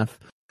and a half,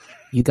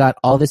 you got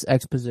all this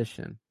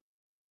exposition.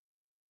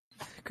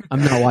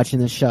 I'm not watching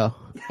this show.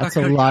 That's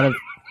a lot of...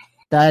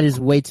 That is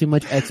way too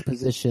much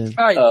exposition.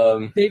 All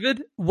right,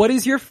 David, what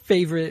is your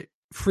favorite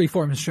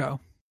Freeform show?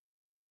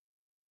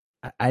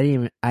 I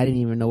didn't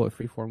even know what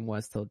Freeform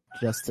was till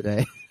just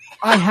today.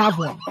 I have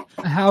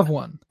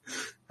one.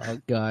 Oh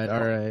God!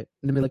 All right,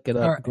 let me look it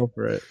up. Right. Go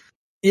for it.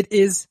 It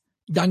is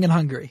Young and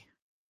Hungry.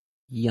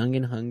 Young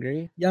and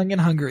Hungry. Young and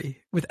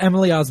Hungry with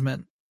Emily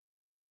Osment.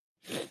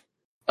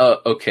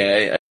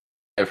 Okay,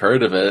 I've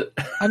heard of it.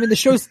 I mean, the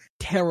show's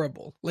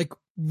terrible, like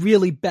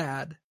really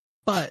bad,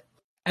 but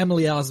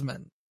Emily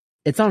Osment.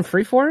 It's on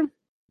Freeform?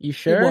 You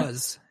sure?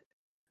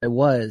 It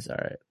was. All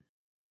right.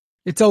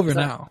 It's over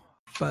now,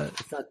 but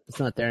it's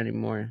not there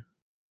anymore.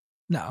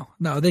 No,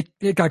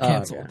 it got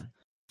canceled.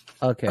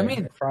 Okay. I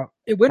mean,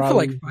 it went for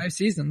like 5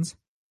 seasons.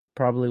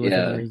 Probably within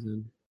a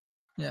reason.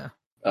 Yeah.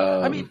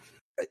 I mean,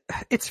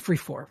 it's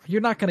Freeform.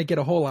 You're not going to get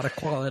a whole lot of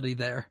quality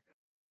there.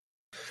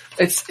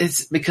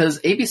 It's because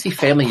ABC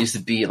Family used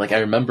to be like, I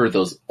remember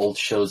those old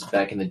shows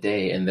back in the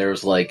day, and there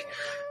was like,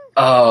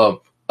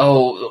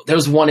 there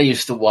was one I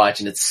used to watch,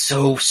 and it's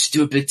so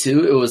stupid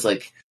too. It was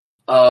like,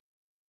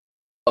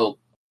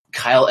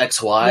 Kyle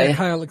XY. Yeah,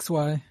 Kyle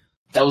XY.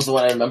 That was the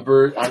one I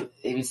remember on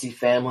ABC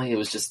Family. It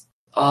was just,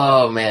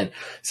 oh man.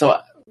 So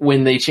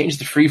when they changed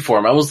to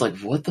Freeform, I was like,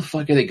 what the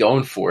fuck are they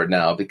going for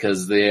now?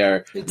 Because they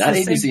are it's not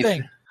the ABC. Same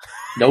thing.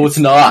 No, it's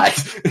not.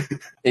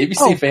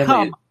 ABC Family.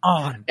 Come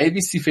on.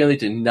 ABC Family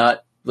did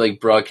not like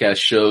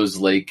broadcast shows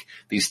like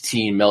these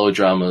teen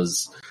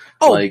melodramas.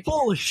 Oh, like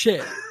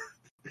bullshit!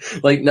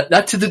 Like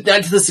not to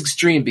this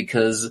extreme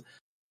because,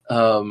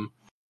 like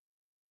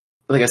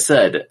I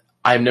said,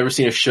 I've never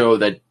seen a show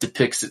that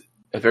depicts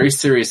a very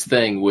serious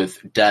thing with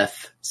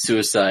death,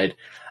 suicide,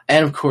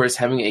 and of course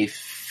having a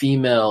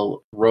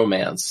female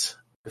romance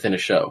within a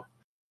show.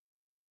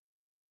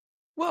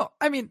 Well,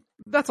 I mean,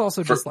 that's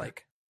also just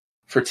like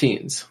for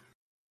teens.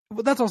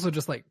 Well, that's also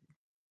just like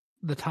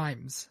the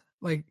times.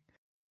 Like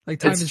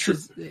time is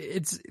just,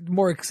 it's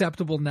more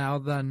acceptable now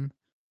than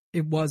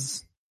it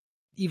was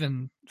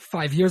even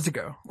 5 years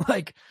ago.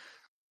 Like,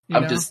 I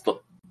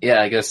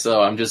guess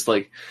so. I'm just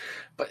like,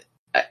 but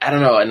I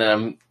don't know. And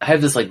then I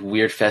have this like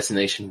weird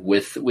fascination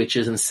with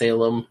witches in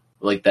Salem,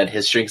 like that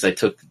history, because I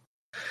took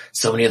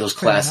so many of those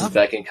classes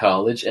back in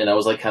college, and I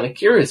was like kind of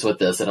curious with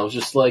this, and I was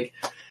just like,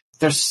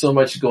 there's so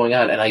much going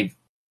on, and I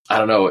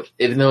don't know,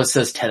 even though it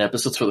says 10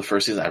 episodes for the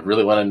first season, I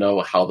really want to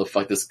know how the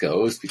fuck this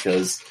goes,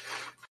 because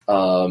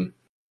it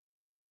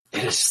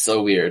is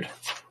so weird.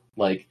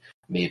 Like,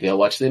 maybe I'll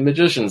watch The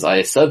Magicians.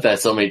 I said that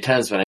so many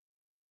times, but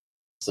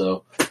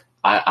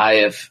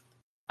I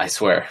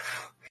swear,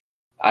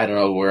 I don't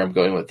know where I'm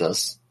going with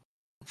this.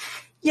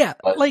 Yeah,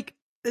 but, like,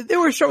 there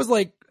were shows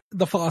like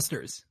The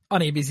Fosters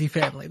on ABC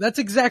Family. That's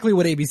exactly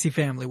what ABC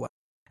Family was.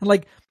 And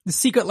like, The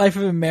Secret Life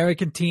of an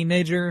American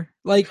Teenager,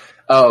 like...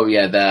 Oh,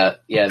 yeah,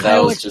 that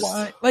was just...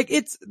 Like,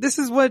 this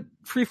is what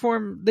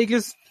Freeform, they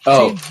just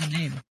changed the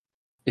name.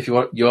 If you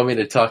want me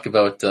to talk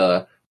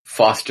about,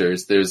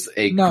 Fosters, there's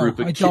a group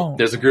of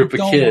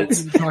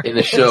kids in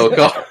the show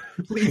called...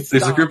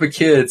 There's a group of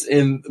kids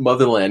in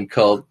Motherland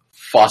called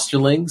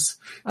Fosterlings.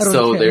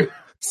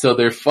 So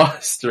they're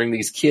fostering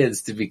these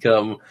kids to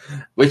become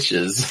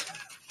witches.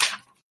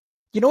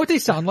 You know what they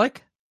sound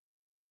like?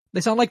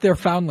 They sound like they're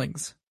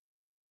foundlings.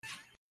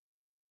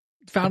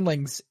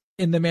 Foundlings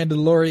in the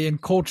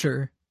Mandalorian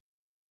culture.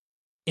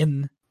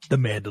 In the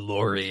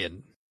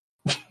Mandalorian.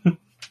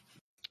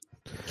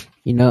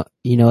 You know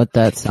what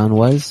that sound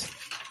was?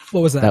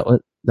 What was that?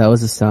 That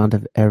was the sound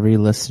of every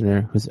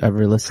listener who's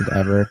ever listened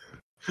ever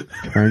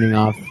turning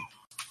off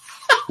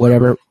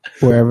wherever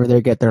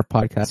they get their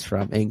podcast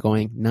from and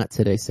going, not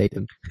today,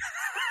 Satan.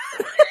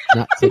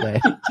 Not today.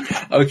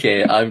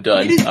 Okay, I'm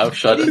done. I'll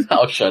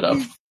shut up.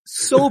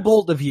 So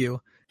bold of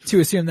you to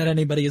assume that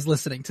anybody is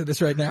listening to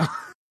this right now.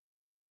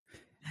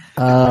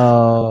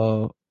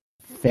 Oh,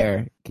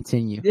 fair.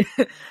 Continue.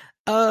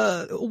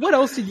 What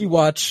else did you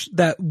watch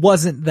that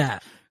wasn't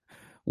that?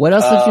 What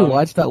else did you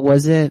watch that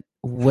wasn't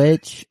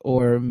witch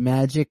or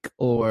magic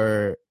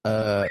or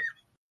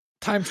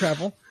time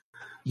travel?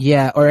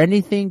 Yeah, or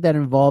anything that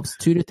involves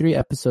 2 to 3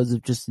 episodes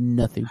of just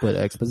nothing but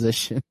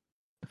exposition.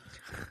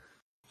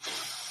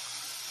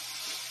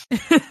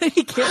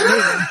 He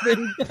can't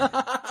name anything.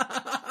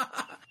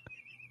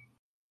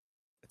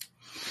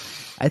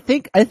 I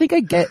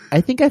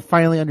think I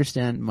finally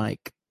understand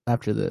Mike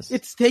after this.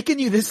 It's taken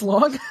you this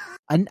long?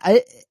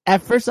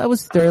 At first I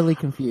was thoroughly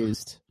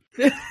confused.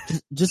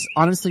 just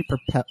honestly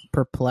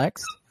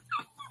perplexed.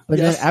 But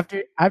then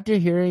after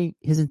hearing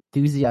his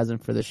enthusiasm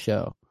for the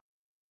show,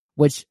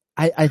 which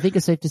I think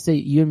it's safe to say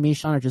you and me,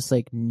 Sean, are just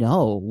like,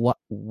 no,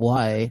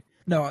 why?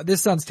 No,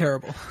 this sounds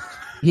terrible.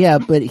 Yeah,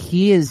 but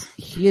he is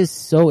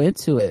so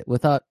into it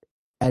without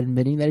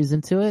admitting that he's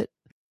into it.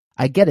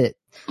 I get it.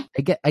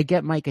 I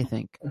get Mike, I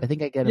think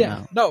I get him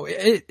now. No,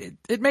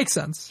 it makes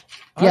sense.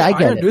 Yeah, I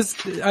get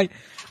it.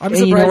 I'm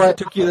surprised it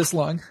took you this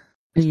long.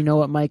 And you know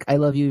what, Mike? I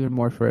love you even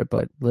more for it,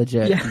 but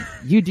legit,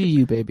 you do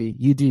you, baby.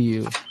 You do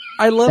you.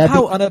 I love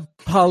how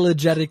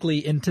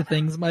unapologetically into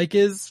things Mike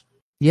is.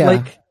 Yeah,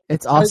 like,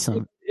 it's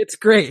awesome. It's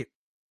great.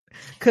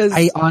 Cause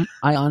I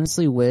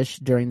honestly wish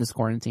during this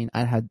quarantine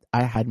I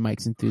had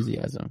Mike's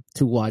enthusiasm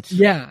to watch.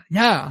 Yeah.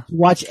 To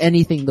watch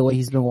anything the way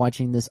he's been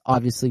watching this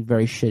obviously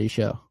very shitty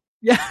show.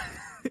 Yeah.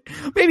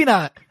 Maybe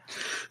not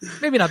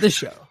this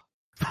show.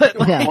 But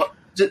like, yeah. Well,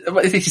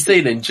 I think he's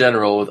saying in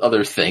general with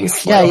other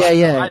things.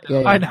 Yeah.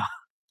 I know.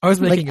 I was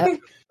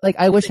making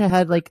I wish I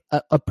had like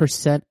a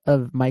percent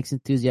of Mike's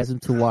enthusiasm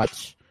to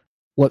watch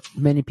what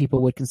many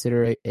people would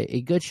consider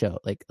a good show,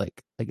 like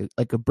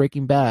a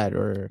Breaking Bad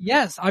or.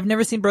 Yes, I've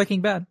never seen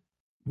Breaking Bad.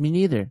 Me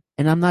neither,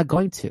 and I'm not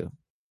going to.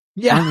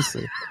 Yeah,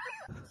 honestly.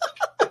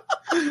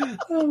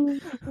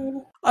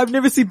 I've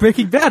never seen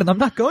Breaking Bad, and I'm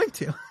not going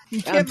to.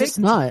 I'm just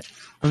not.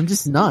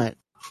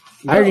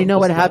 I already know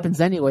what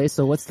happens anyway,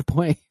 so what's the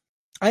point?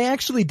 I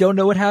actually don't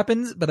know what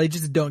happens, but I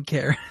just don't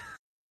care.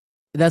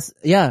 I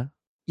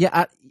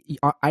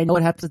know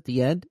what happens at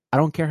the end. I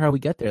don't care how we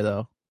get there,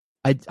 though.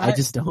 I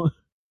just don't.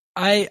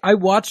 I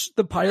watched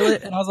the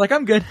pilot and I was like,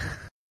 I'm good.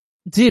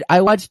 Dude, I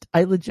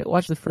legit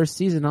watched the first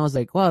season. I was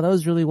like, wow, that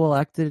was really well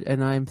acted,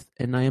 and I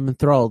am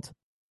enthralled.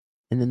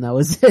 And then that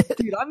was it.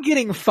 Dude, I'm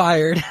getting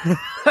fired.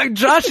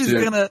 Josh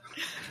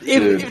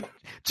is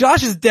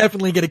Josh is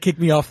definitely gonna kick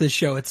me off this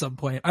show at some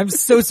point. I'm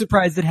so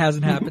surprised it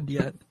hasn't happened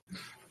yet.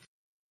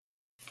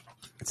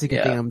 It's a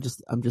good thing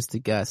I'm just a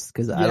guest,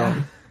 because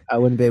I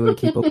wouldn't be able to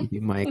keep up with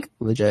you, Mike.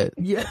 Legit.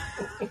 Yeah.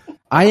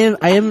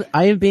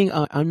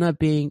 I'm not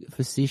being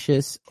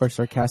facetious or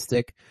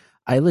sarcastic.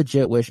 I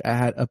legit wish I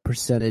had a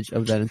percentage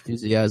of that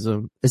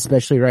enthusiasm,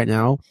 especially right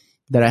now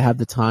that I have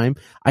the time.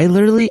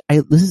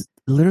 This is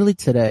literally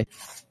today,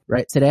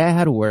 right? Today I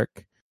had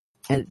work,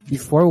 and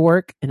before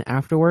work and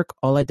after work,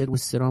 all I did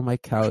was sit on my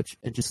couch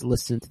and just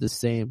listen to the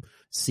same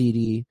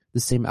CD, the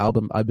same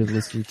album I've been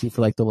listening to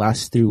for like the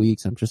last 3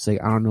 weeks. I'm just like,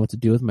 I don't know what to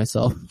do with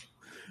myself.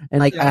 And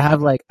like, I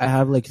have a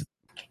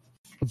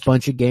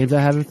bunch of games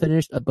I haven't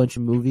finished, a bunch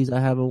of movies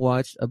I haven't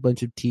watched, a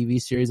bunch of TV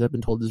series I've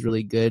been told is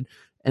really good.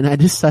 And I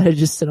decided to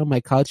just sit on my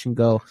couch and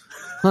go,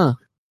 huh.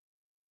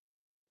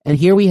 And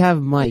here we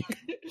have Mike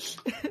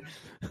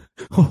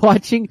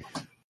watching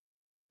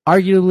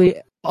arguably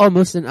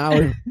almost an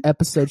hour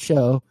episode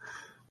show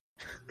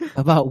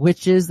about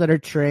witches that are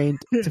trained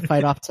to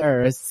fight off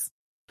terrorists.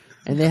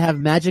 And they have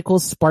magical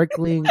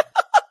sparkling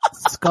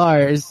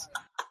scars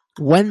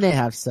when they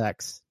have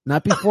sex.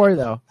 Not before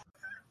though.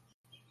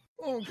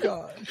 Oh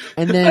god!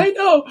 And then I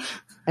know.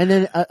 And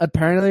then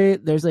apparently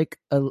there's like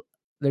a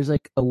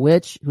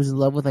witch who's in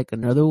love with like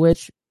another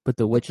witch, but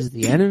the witch is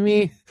the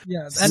enemy.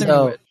 Yeah,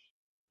 enemy witch.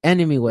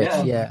 Enemy witch.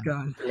 Yeah. Yeah.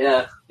 Oh,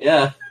 god.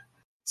 Yeah.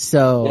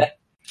 So.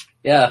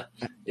 Yeah.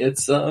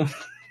 It's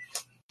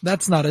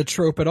That's not a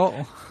trope at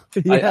all.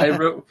 I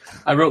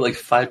wrote like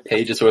 5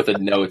 pages worth of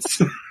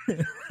notes.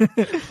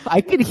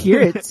 I could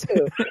hear it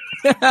too.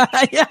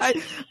 Yeah,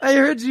 I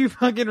heard you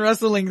fucking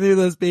wrestling through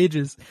those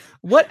pages.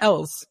 What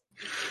else?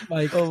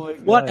 Like,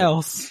 what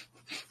else?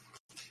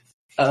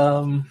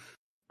 Nothing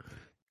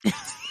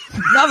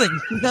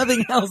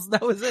else.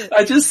 That was it.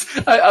 I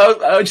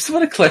just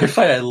want to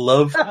clarify. I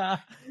love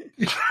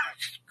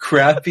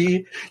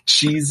crappy,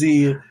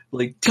 cheesy,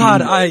 like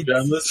God,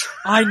 dramas.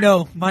 I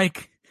know,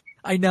 Mike.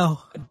 I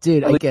know,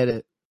 dude. I get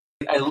it.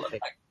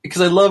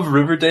 Because I love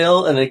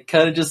Riverdale, and it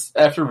kind of just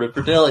after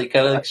Riverdale, it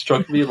kind of like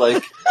struck me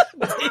like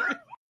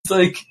it's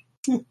like.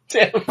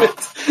 Damn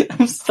it!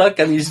 I'm stuck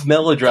on these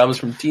melodramas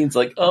from teens.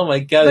 Like, oh my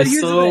god, but it's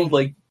so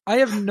like. I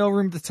have no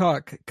room to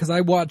talk because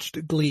I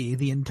watched Glee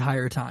the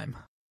entire time.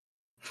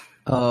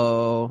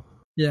 Oh,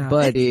 yeah,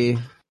 buddy.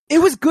 It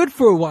was good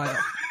for a while,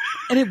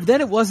 and then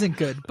it wasn't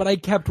good. But I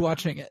kept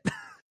watching it.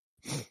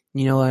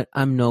 You know what?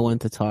 I'm no one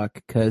to talk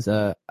because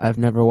I've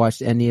never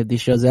watched any of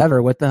these shows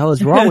ever. What the hell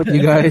is wrong with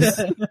you guys?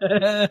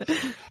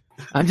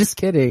 I'm just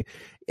kidding.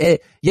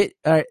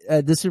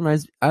 This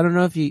reminds. I don't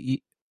know if you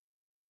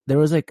there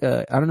was like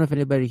I don't know if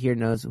anybody here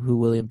knows who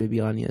William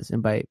Bibiani is,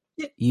 and by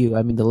you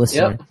I mean the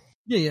listener.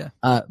 Yeah.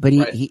 But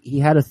he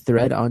had a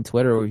thread on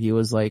Twitter where he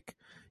was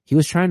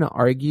trying to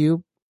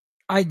argue.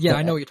 I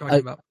know what you're talking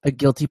about. A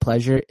guilty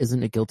pleasure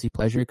isn't a guilty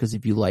pleasure because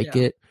if you like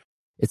it,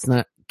 it's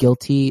not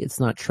guilty, it's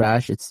not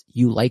trash, it's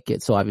you like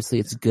it, so obviously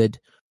it's good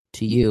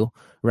to you,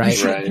 right? You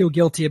shouldn't feel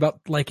guilty about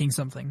liking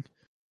something.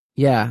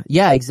 Yeah,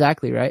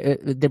 exactly, right?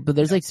 But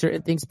there's like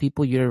certain things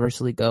people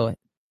universally go,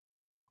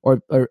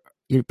 or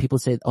people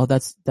say, oh,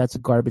 that's a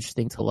garbage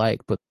thing to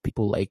like, but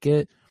people like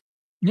it.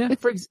 Yeah.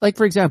 Like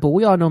for example,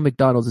 we all know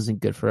McDonald's isn't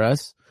good for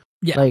us.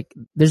 Yeah. Like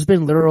there's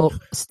been literal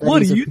studies.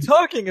 What are you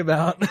talking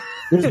about?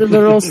 There's been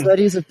literal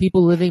studies of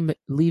people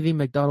leaving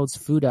McDonald's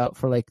food out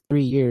for like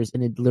 3 years,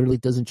 and it literally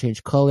doesn't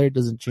change color,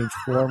 doesn't change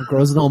form,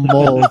 grows no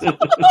mold.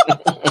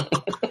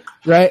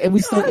 Right? And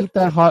we still eat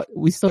that hot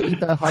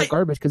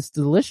garbage because it's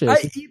delicious.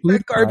 I eat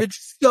that garbage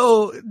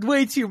so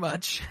way too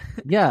much.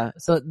 Yeah.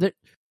 So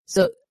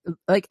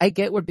like I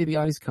get where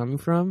Bibiani's coming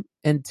from,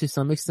 and to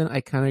some extent I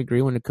kind of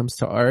agree when it comes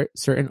to art.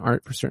 Certain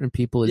art for certain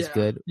people is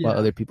good, while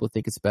other people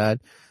think it's bad.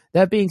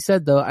 That being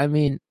said, though, I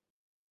mean,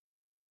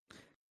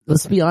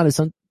 let's be honest.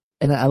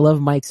 And I love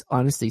Mike's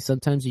honesty.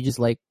 Sometimes you just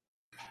like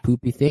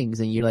poopy things,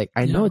 and you're like,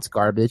 I know it's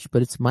garbage,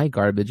 but it's my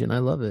garbage, and I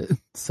love it.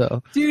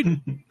 So,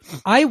 dude,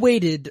 I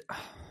waited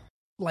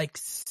like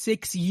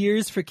 6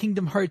 years for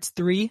Kingdom Hearts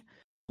 3.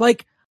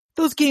 Like,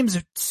 those games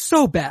are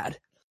so bad,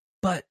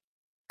 but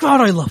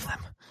God, I love them.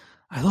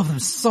 I love them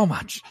so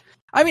much.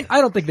 I mean,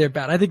 I don't think they're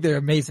bad. I think they're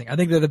amazing. I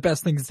think they're the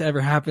best things to ever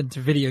happen to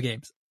video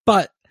games.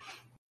 But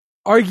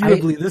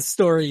arguably, this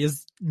story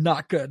is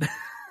not good.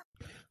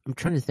 I'm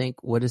trying to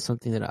think what is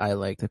something that I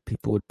like that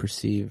people would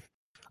perceive.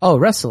 Oh,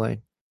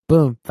 wrestling.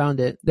 Boom, found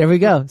it. There we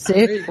go.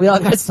 See, we all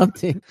got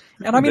something.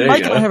 And I mean,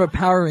 Mike and I have a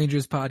Power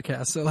Rangers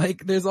podcast, so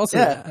like, there's also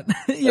that.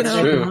 You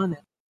know, true.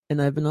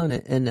 I've been on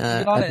it, and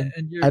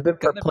I've been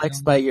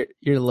perplexed by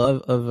your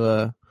love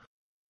of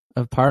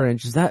Power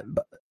Rangers.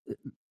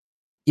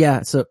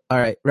 Yeah, so,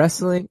 alright,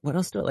 wrestling. What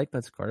else do I like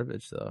that's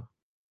garbage, though?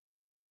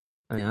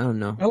 I mean, I don't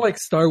know. I like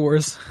Star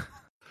Wars.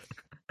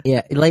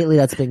 Yeah, lately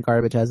that's been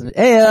garbage, hasn't it?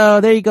 Hey,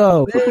 there you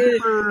go.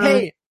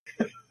 Hey,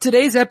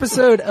 today's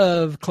episode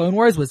of Clone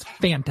Wars was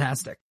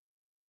fantastic.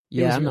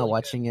 Yeah, I'm not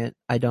watching it.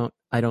 I don't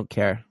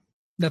care.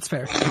 That's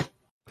fair.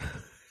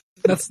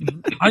 That's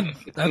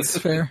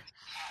fair.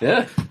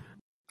 Yeah.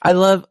 I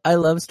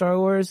love Star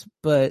Wars,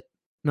 but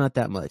not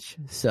that much,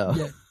 so.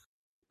 Yeah.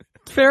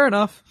 Fair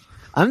enough.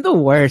 I'm the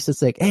worst.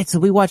 It's like, hey, so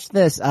we watched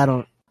this. I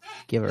don't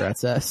give a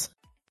rat's ass.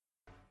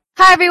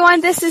 Hi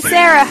everyone, this is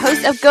Sarah,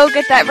 host of Go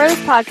Get That Rose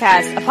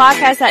podcast, a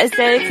podcast that is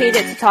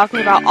dedicated to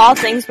talking about all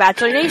things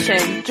Bachelor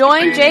Nation.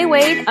 Join Jay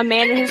Wade, a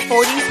man in his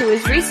 40s who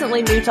is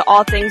recently new to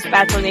all things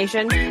Bachelor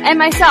Nation, and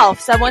myself,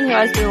 someone who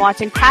has been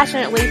watching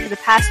passionately for the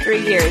past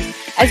 3 years,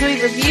 as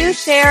we review,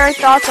 share our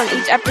thoughts on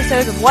each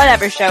episode of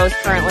whatever show is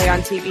currently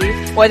on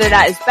TV, whether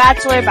that is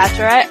Bachelor,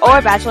 Bachelorette,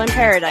 or Bachelor in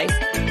Paradise.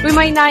 We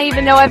might not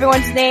even know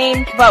everyone's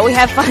name, but we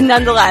have fun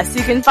nonetheless.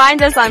 You can find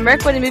us on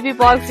Mirkwood and Movie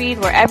Blog feed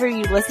wherever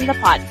you listen to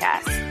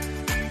podcasts.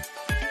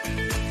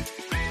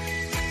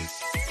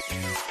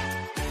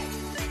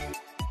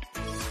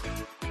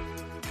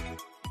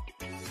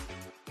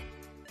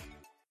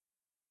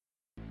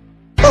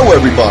 Hello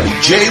everybody,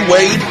 Jay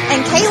Wade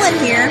and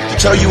Kaylin here to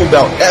tell you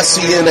about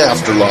SEN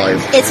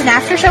Afterlive. It's an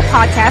after-show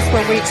podcast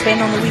where we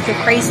expand on the week of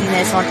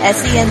craziness on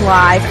SEN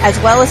Live, as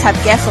well as have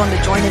guests on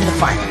to join in the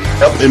fun.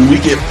 Yep, and we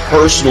get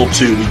personal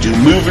too. We do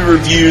movie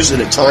reviews,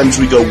 and at times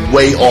we go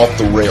way off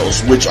the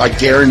rails, which I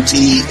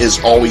guarantee is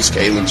always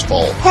Kaylin's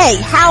fault. Hey,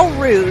 how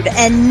rude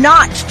and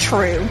not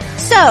true.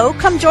 So,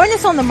 come join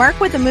us on the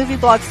Mirkwood the Movie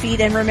Blog feed,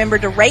 and remember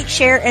to rate,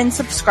 share, and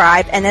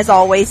subscribe, and as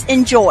always,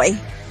 enjoy.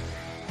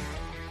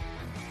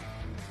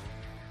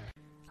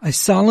 I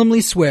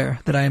solemnly swear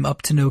that I am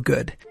up to no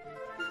good.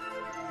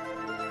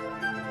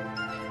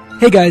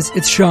 Hey guys,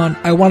 it's Sean.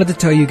 I wanted to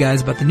tell you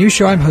guys about the new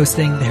show I'm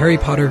hosting, the Harry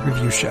Potter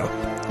Review Show.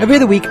 Every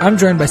other week, I'm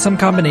joined by some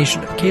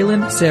combination of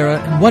Kaylin,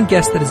 Sarah, and one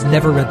guest that has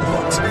never read the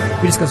books.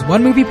 We discuss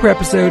one movie per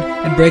episode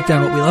and break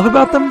down what we love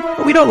about them,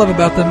 what we don't love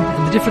about them,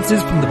 and the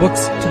differences from the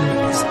books to the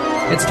movies.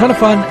 It's a ton of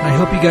fun, and I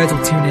hope you guys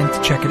will tune in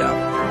to check it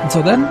out.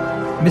 Until then,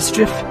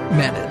 mischief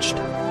managed.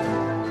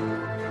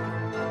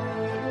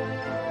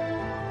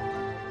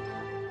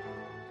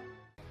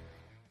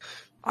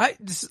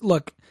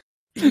 Look,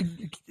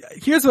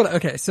 here's what,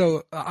 okay,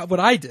 so what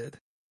I did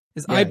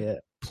is I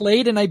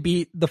played and I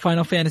beat the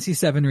Final Fantasy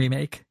VII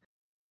Remake.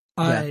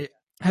 I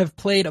have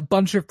played a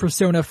bunch of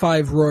Persona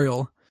 5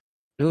 Royal,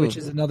 which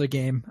is another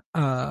game,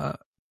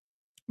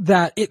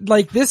 that it,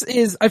 like, this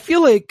is, I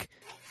feel like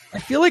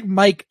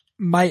Mike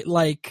might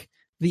like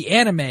the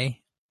anime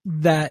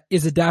that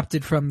is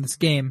adapted from this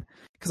game,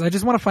 because I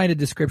just want to find a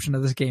description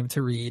of this game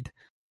to read,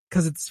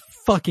 because it's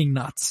fucking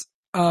nuts.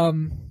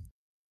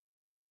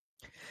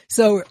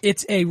 So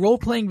it's a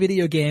role-playing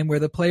video game where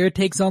the player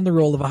takes on the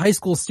role of a high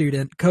school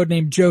student,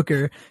 codenamed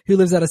Joker, who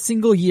lives out a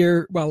single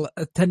year while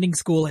attending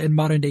school in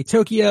modern-day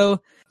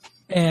Tokyo.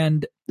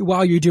 And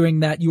while you're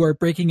doing that, you are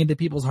breaking into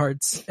people's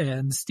hearts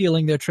and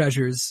stealing their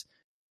treasures.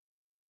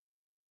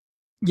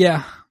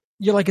 Yeah,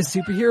 you're like a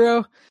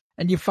superhero,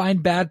 and you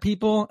find bad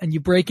people, and you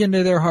break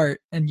into their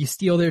heart, and you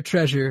steal their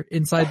treasure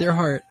inside their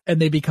heart,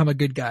 and they become a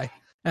good guy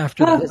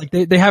after that. Like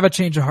they have a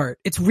change of heart.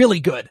 It's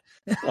really good.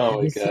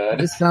 Oh my god.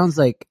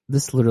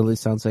 This literally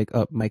sounds like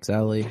up Mike's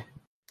alley.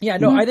 Yeah,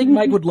 no, I think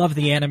Mike would love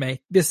the anime. I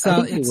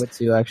think he would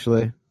too,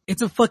 actually.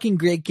 It's a fucking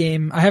great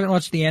game. I haven't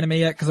watched the anime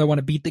yet because I want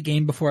to beat the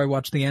game before I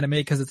watch the anime,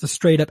 because it's a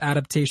straight up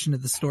adaptation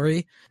of the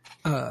story.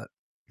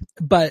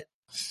 But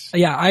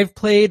yeah, I've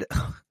played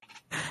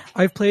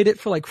it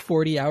for like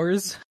 40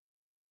 hours,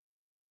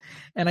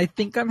 and I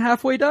think I'm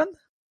halfway done.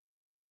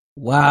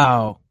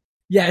 Wow.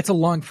 Yeah, it's a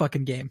long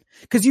fucking game,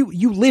 because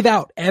you live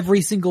out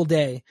every single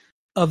day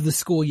of the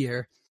school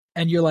year,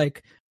 and you're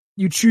like,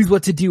 you choose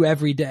what to do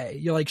every day.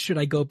 You're like, should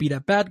I go beat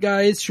up bad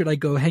guys? Should I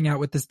go hang out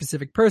with this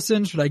specific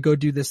person? Should I go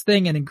do this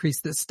thing and increase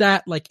this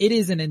stat? Like, it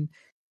is an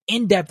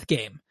in-depth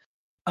game.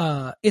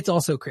 It's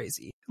also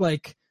crazy.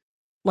 Like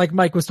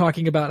Mike was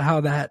talking about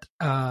how that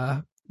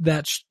I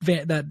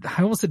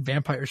almost said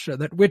vampire show,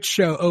 that witch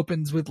show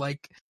opens with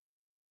like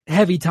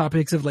heavy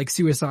topics of like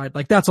suicide.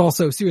 Like, that's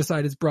also,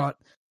 suicide is brought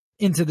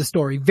into the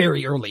story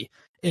very early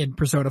in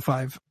Persona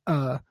 5.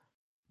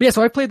 But yeah,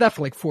 so I played that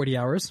for like 40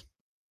 hours.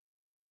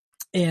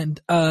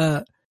 And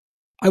I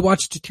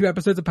watched 2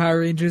 episodes of Power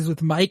Rangers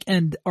with Mike,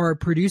 and our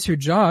producer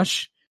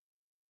Josh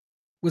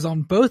was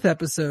on both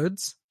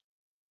episodes.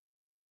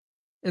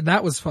 And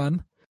that was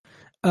fun.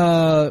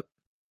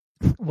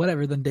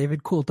 Whatever then,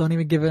 David. Cool. Don't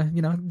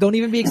even don't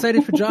even be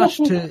excited for Josh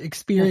to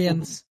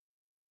experience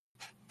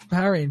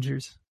Power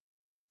Rangers.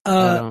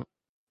 I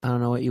don't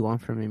know what you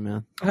want from me,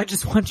 man. I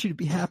just want you to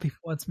be happy for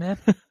once, man.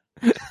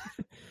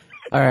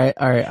 All right.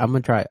 I'm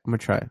gonna try.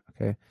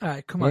 Okay. All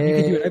right, come on. You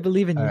can do it. I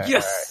believe in you. Right,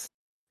 yes!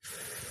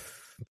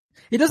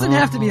 It doesn't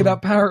have to be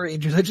about Power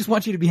Rangers. I just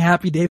want you to be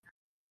happy, Dave.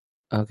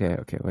 Okay,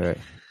 wait.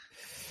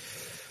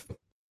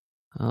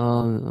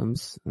 I'm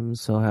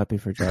so happy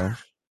for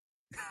Josh.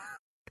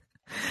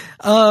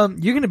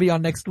 You're gonna be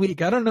on next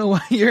week. I don't know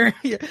why you're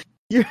I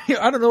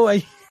don't know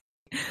why.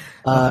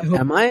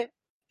 Am I?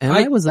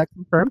 Was that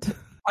confirmed?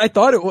 I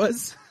thought it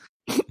was.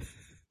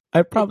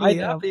 I probably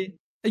am.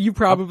 You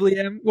probably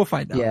am. We'll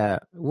find out. Yeah.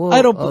 Well,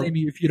 I don't blame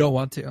you if you don't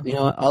want to. You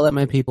know what? I'll let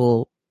my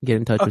people get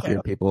in touch with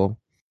your people.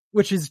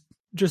 Which is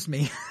just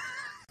me.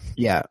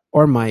 Yeah.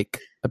 Or Mike,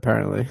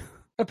 apparently.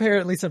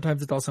 Apparently,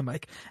 sometimes it's also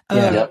Mike.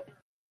 Yep.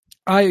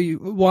 I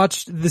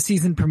watched the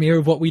season premiere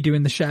of What We Do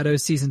in the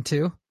Shadows season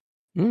 2.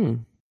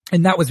 And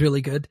that was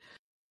really good.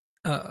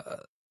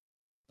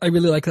 I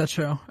really like that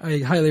show. I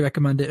highly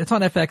recommend it. It's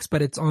on FX,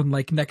 but it's on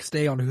like next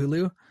day on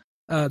Hulu.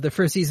 The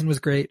first season was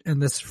great, and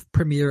this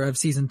premiere of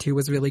season 2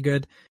 was really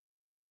good.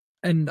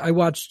 And I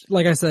watched,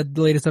 like I said,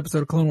 the latest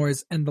episode of Clone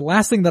Wars, and the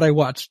last thing that I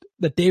watched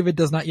that David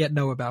does not yet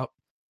know about.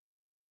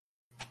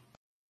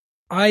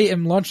 I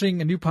am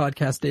launching a new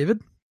podcast,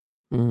 David.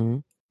 Mm-hmm.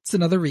 It's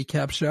another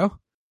recap show.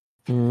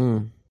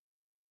 Mm-hmm.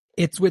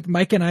 It's with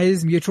Mike and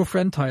I's mutual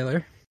friend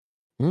Tyler.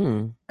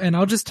 Mm-hmm. And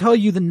I'll just tell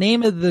you the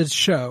name of the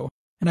show,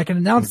 and I can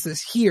announce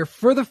this here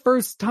for the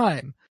first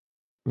time.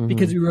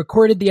 Because we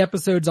recorded the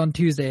episodes on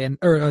Thursday,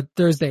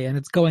 and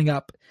it's going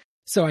up,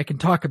 so I can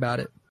talk about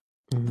it.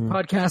 Mm-hmm. The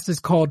podcast is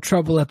called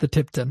Trouble at the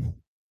Tipton,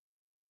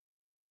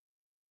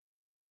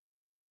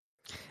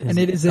 and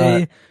it is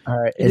a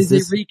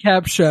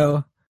recap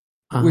show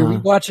where we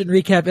watch and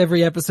recap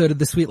every episode of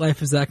The Sweet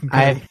Life of Zach and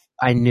Cody.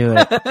 I knew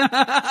it.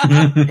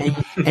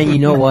 and you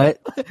know what?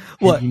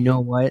 What? And you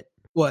know what?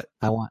 What?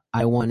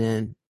 I want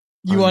in.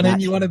 You want in?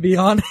 You want to be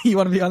on? You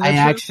want to be on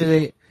that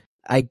show?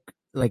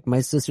 Like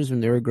my sisters, when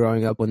they were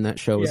growing up, when that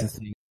show was a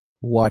thing,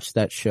 watched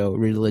that show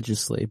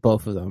religiously,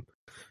 both of them.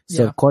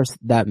 So of course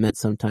that meant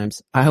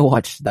sometimes I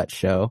watched that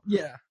show.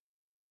 Yeah.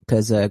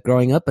 Because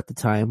growing up at the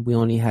time, we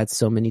only had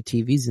so many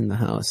TVs in the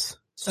house.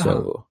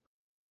 So,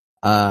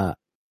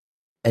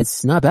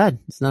 it's not bad.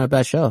 It's not a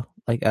bad show,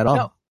 like at all.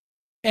 No.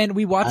 And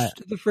we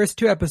watched the first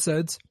 2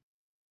 episodes,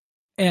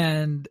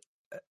 and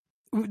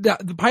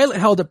the pilot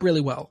held up really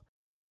well.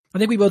 I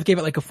think we both gave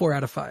it like a 4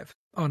 out of 5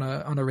 on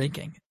a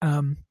ranking.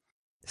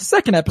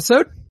 Second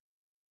episode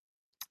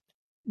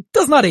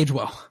does not age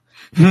well.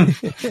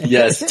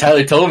 Yes,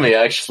 Tyler told me,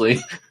 actually.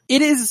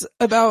 It is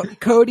about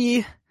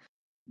Cody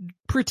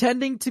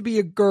pretending to be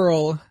a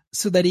girl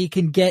so that he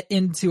can get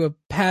into a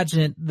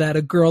pageant that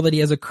a girl that he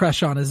has a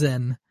crush on is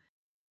in.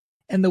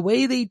 And the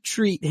way they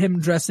treat him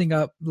dressing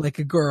up like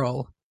a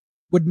girl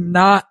would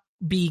not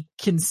be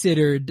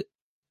considered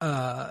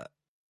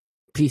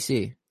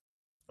PC.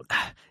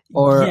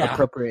 Or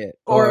appropriate.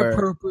 Or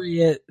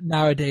appropriate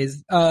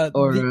nowadays.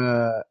 What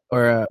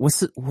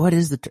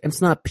is the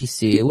it's not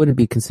PC. It wouldn't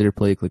be considered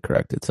politically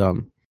correct. It's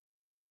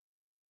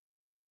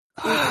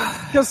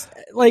just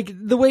like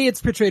the way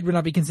it's portrayed would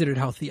not be considered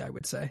healthy, I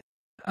would say.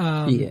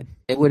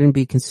 It wouldn't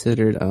be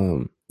considered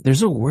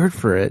there's a word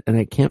for it and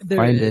I can't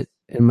find it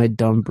in my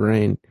dumb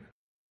brain.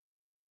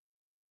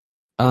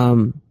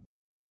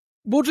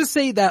 We'll just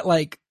say that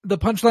like the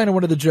punchline of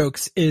one of the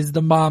jokes is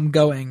the mom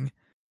going,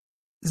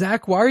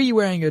 "Zach, why are you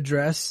wearing a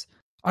dress?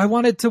 I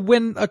wanted to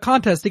win a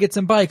contest to get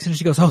some bikes." And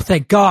she goes, "Oh,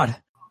 thank God."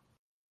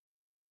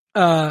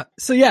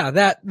 So yeah,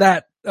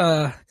 that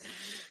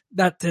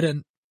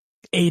didn't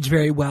age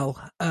very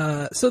well.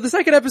 So the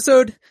second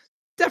episode,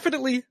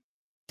 definitely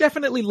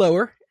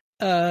lower.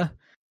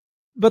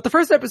 But the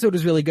first episode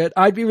was really good.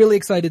 I'd be really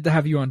excited to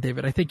have you on,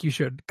 David. I think you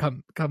should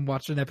come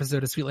watch an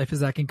episode of Sweet Life of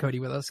Zach and Cody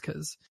with us,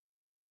 cause,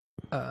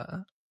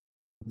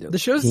 the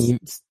show's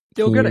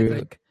still good, I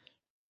think.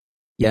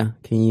 Yeah.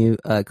 Can you,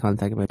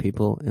 contact my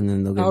people and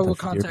then they'll get in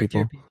touch with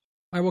your people?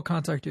 I will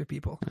contact your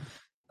people.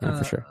 Yeah,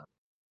 for sure.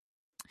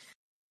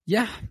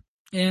 Yeah.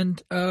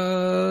 And,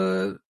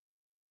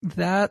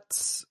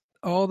 that's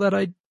all that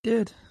I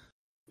did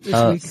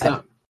this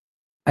week.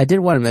 I did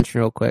want to mention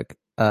real quick,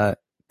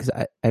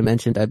 because I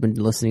mentioned I've been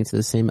listening to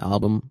the same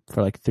album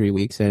for like 3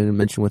 weeks, and I didn't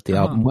mention what the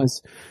album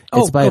was.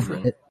 It's by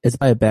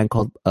a band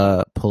called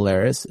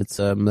Polaris. It's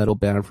a metal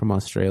band from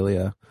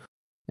Australia,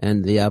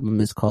 and the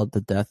album is called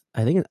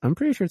I'm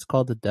pretty sure it's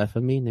called The Death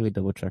of Me. Let me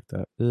double check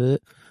that.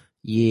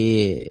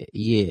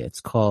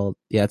 It's called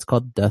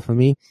Death of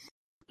Me,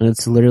 and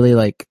it's literally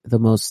like the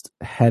most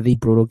heavy,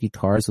 brutal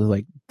guitars with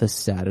like the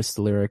saddest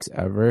lyrics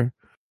ever.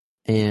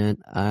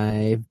 And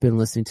I've been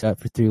listening to that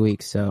for 3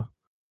 weeks, so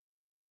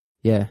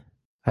yeah.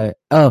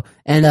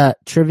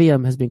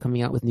 Trivium has been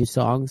coming out with new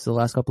songs the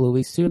last couple of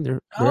weeks too.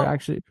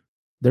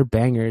 They're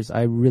bangers.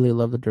 I really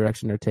love the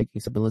direction they're taking,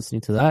 so I've been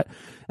listening to that.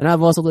 And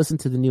I've also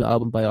listened to the new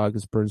album by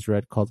August Burns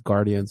Red called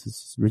Guardians.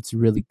 It's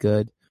really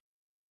good.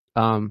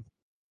 But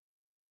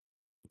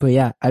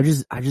yeah, I've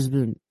just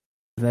been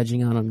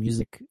vegging out on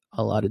music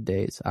a lot of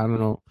days. I don't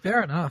know.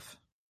 Fair enough.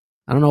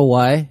 I don't know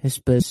why.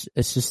 It's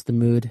just the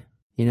mood,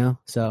 you know?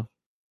 So,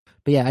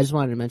 but yeah, I just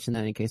wanted to mention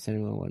that in case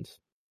anyone was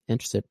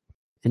interested.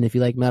 And if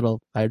you like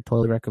metal, I'd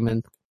totally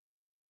recommend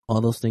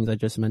all those things I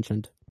just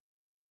mentioned.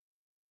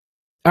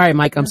 All right,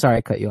 Mike, I'm sorry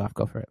I cut you off.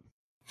 Go for it.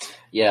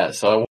 Yeah,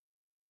 so I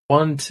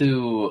wanted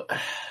to...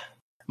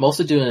 I'm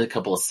also doing a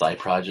couple of side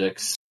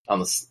projects on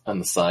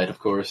the side, of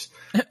course.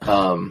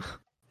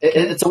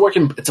 It's a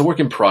work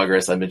in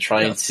progress. I've been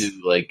trying to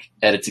like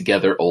edit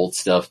together old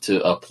stuff to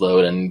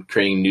upload and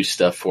creating new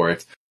stuff for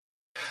it.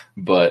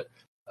 But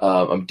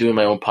I'm doing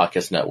my own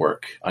podcast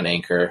network on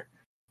Anchor,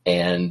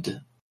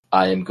 and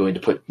I am going to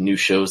put new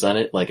shows on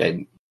it. Like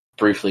I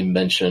briefly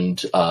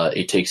mentioned,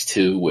 It Takes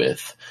Two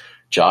with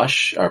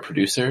Josh, our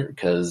producer,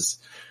 because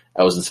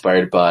I was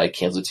inspired by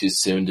Cancel Too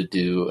Soon to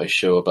do a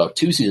show about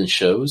 2-season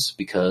shows,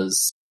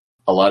 because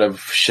a lot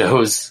of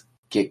shows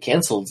get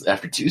canceled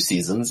after 2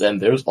 seasons, and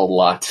there's a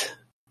lot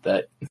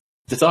to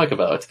talk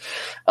about.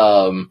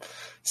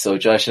 So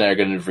Josh and I are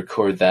going to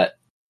record that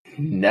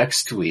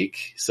next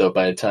week. So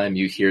by the time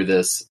you hear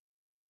this,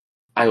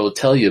 I will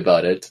tell you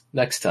about it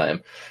next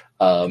time.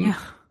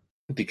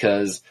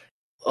 Because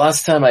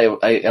last time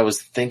I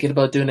was thinking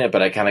about doing it,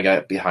 but I kind of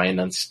got behind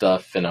on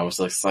stuff, and I was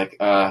like,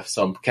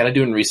 so I'm kind of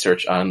doing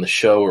research on the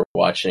show we're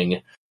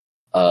watching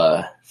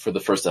for the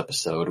first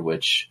episode,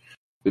 which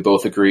we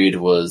both agreed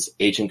was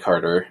Agent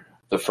Carter,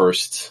 the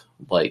first,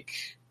 but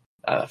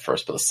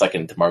the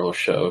second Marvel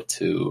show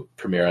to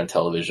premiere on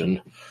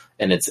television.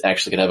 And it's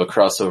actually going to have a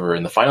crossover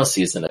in the final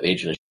season of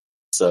Agent.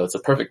 So it's a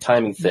perfect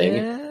timing thing.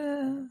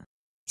 Yeah.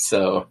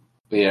 So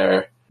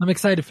I'm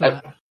excited for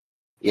that.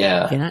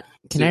 Yeah.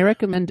 Can I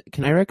recommend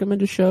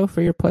a show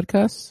for your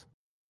podcast?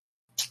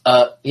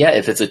 Yeah,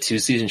 if it's a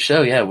 2-season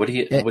show, yeah. What do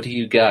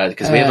you got?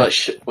 Because we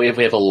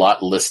have a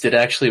lot listed.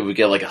 Actually, we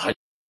get like 100.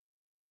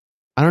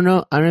 I don't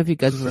know if you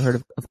guys have ever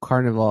heard of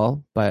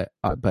Carnival by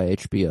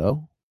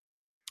HBO.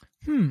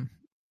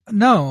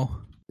 No.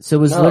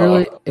 So it's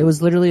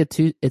literally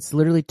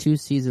 2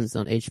 seasons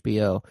on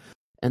HBO,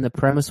 and the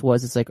premise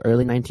was it's like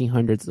early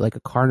 1900s, like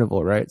a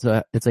carnival, right?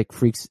 So it's like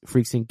freaks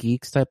and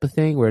geeks type of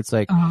thing, where it's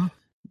like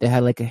they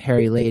had like a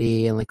hairy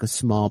lady and like a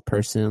small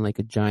person, like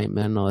a giant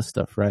man, and all this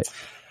stuff, right?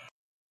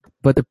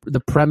 But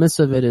the premise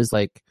of it is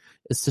like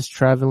it's this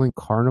traveling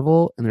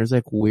carnival, and there's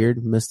like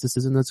weird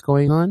mysticism that's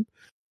going on,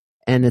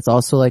 and it's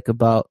also like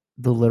about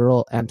the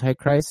literal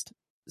Antichrist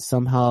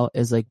somehow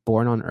is like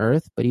born on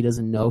Earth, but he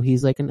doesn't know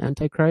he's like an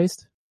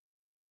Antichrist.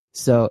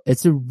 So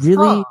it's a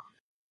really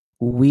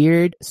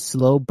weird,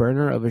 slow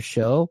burner of a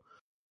show,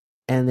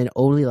 and then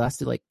only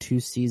lasted like 2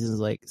 seasons.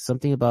 Like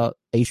something about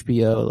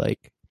HBO,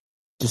 like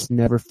just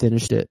never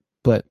finished it.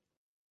 But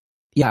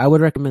yeah, I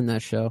would recommend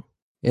that show.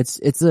 It's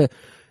kind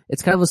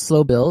of a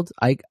slow build.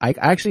 I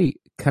actually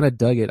kind of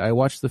dug it. I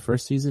watched the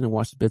first season and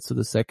watched bits of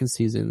the second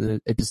season,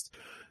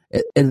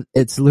 and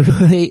it's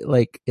literally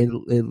like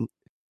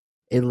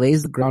it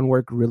lays the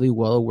groundwork really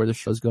well where the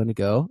show's going to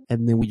go,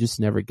 and then we just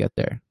never get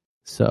there.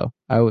 So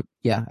I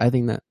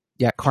think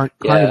that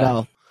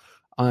Carnival,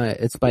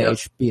 it's by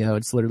HBO.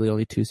 It's literally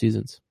only 2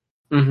 seasons.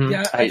 Mm-hmm.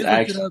 Yeah,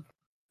 I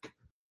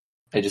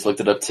just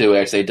looked it up too.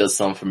 Actually, it does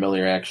sound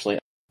familiar. Actually, I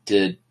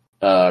did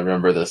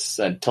remember this.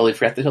 I totally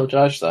forgot to tell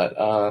Josh that.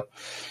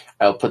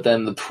 I'll put that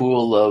in the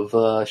pool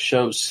of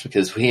shows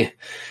because we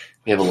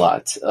have a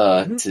lot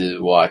to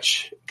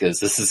watch. Because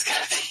this is gonna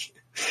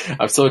be.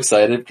 I'm so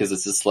excited because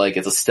it's just like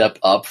it's a step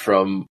up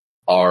from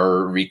our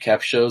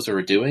recap shows that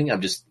we're doing.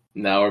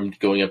 I'm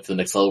going up to the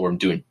next level where I'm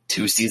doing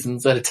 2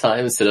 seasons at a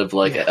time instead of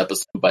like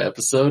episode by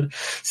episode.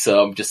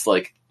 So I'm just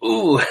like,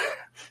 ooh.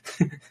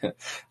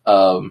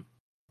 No,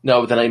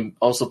 but then I'm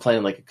also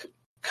playing like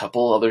a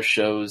couple other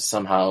shows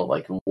somehow.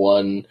 Like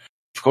one,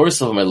 of course,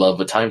 some of them I love,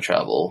 but time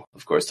travel.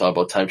 Of course, talk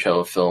about time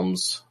travel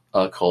films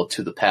called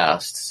To the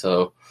Past.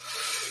 So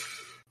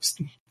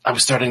I'm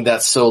starting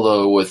that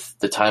solo with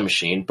The Time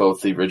Machine, both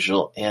the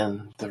original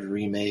and the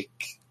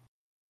remake.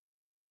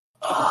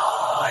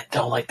 I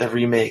don't like the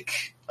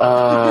remake.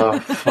 Oh,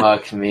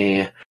 fuck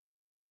me.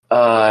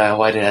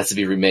 Why did it have to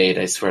be remade?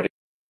 I swear to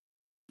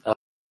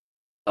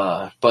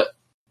but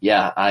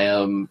yeah,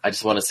 I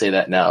just want to say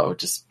that now,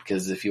 just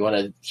because if you want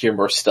to hear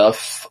more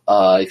stuff,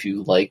 if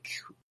you like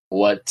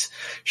what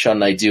Sean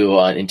and I do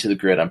on Into the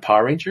Grid on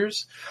Power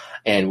Rangers,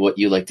 and what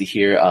you like to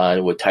hear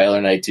on what Tyler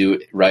and I do,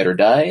 Ride or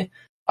Die,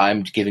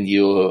 I'm giving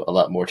you a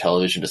lot more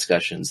television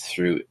discussions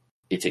through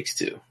It Takes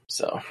Two.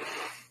 So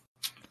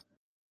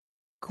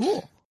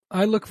cool.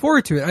 I look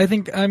forward to it. I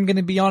think I'm going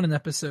to be on an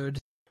episode,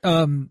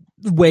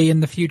 way in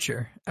the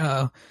future.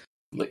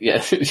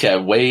 Yeah,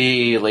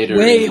 way later.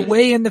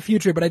 Way in the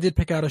future, but I did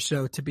pick out a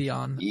show to be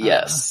on.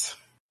 Yes.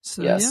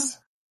 Yes.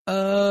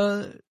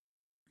 Yeah.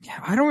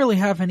 I don't really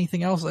have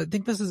anything else. I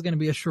think this is going to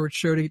be a short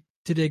show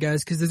today,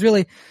 guys, because there's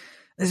really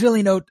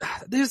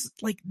there's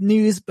like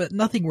news, but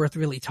nothing worth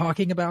really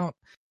talking about.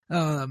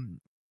 There's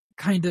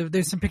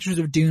some pictures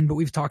of Dune, but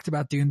we've talked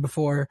about Dune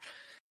before.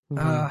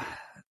 Mm-hmm.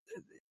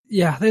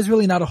 Yeah, there's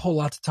really not a whole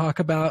lot to talk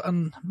about.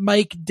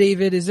 Mike,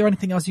 David, is there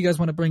anything else you guys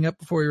want to bring up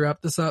before we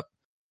wrap this up?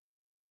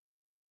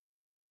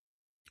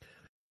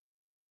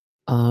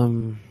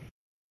 I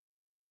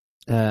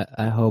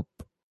hope,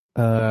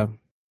 yeah.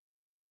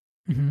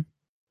 Mm-hmm.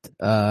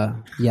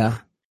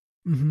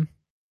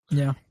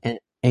 Yeah. And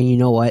you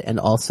know what? And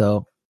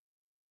also,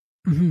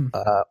 mm-hmm.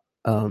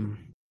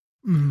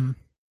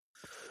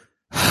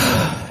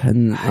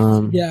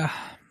 and, yeah.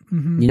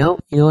 Mm-hmm. You know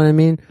what I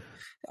mean?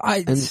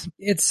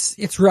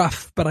 It's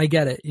rough, but I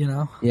get it, you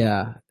know?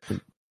 Yeah.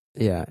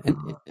 Yeah.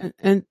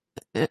 And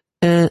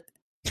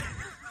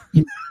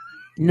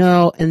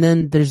no, and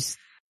then there's,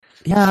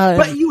 yeah.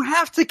 But you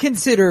have to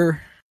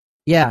consider.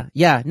 Yeah.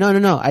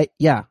 No.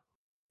 Yeah.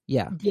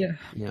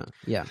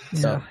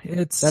 So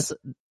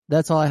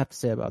that's all I have to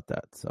say about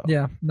that. So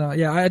yeah. No.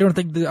 Yeah. I don't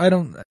think I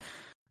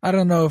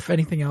don't know if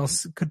anything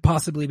else could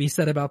possibly be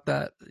said about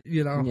that.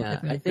 You know. Yeah.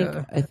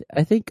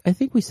 I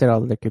think we said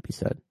all that could be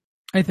said.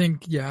 I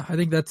think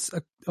that's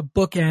a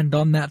bookend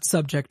on that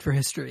subject for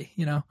history.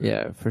 You know.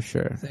 Yeah, for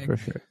sure. I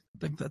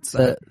think that's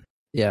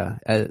yeah.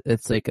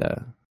 It's like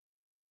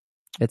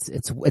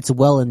It's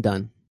well and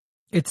done.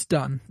 It's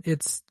done.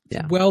 It's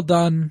Yeah. well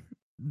done.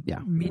 Yeah.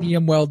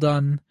 Medium well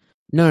done.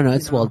 No,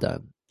 it's well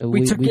done.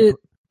 We took it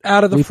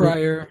out of the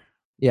fryer.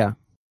 Yeah.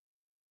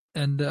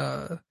 And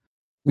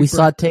we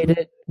sauteed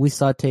it. We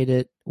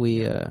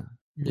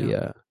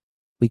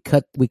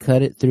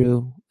cut it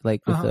through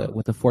like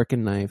with a fork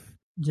and knife.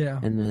 Yeah.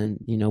 And then,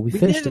 we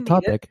finished the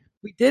topic.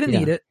 We didn't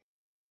eat it.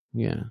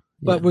 Yeah.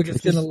 But we're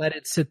just going to let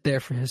it sit there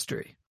for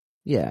history.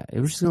 Yeah.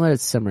 We're just going to let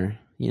it simmer,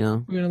 We're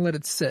going to let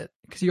it sit.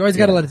 Because you always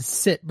got to let it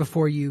sit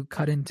before you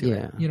cut into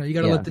it. You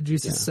got to let the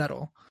juices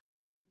settle.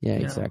 Yeah,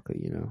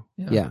 exactly.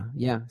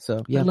 Yeah.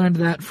 So, yeah. I learned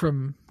that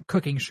from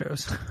cooking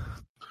shows.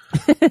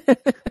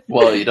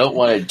 Well, you don't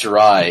want it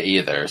dry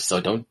either, so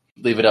don't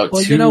leave it out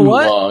too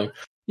long.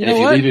 You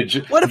know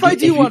what? What if I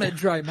do want it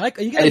dry, Mike?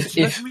 Are you going to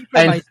judge me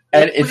for my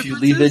if you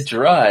leave it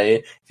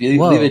dry,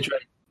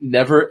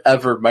 never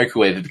ever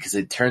microwave it because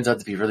it turns out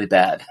to be really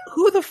bad.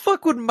 Who the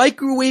fuck would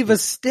microwave a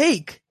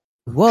steak?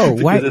 Whoa,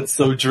 why? Because it's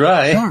so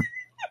dry.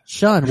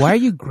 Sean, why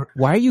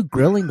are you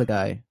grilling the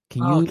guy?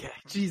 Can you? Okay,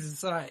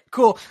 Jesus, alright,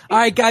 cool.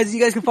 Alright guys, you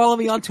guys can follow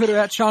me on Twitter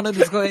at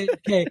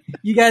Sean_AFK.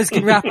 You guys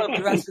can wrap up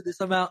the rest of this.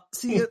 I'm out.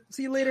 See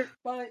you later.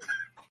 Bye.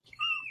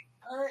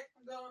 Alright,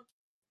 I'm going.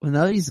 Well,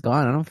 now that he's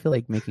gone, I don't feel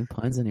like making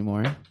puns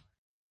anymore.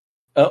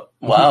 Oh,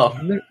 wow.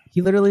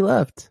 He literally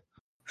left.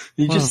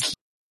 He just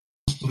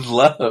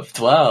left.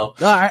 Wow.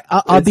 Alright,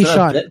 I'll be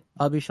Sean.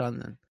 I'll be Sean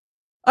then.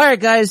 Alright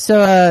guys,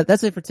 so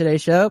that's it for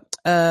today's show.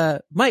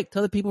 Mike,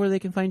 tell the people where they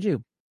can find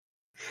you.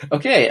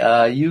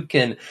 Okay, you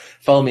can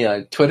follow me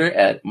on Twitter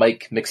at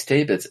Mike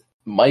Mixtape. It's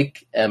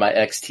Mike,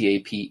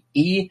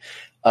 Mixtape.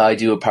 I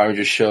do a Power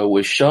Rangers show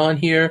with Sean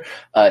here.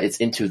 It's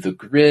Into the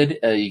Grid.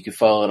 You can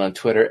follow it on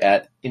Twitter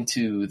at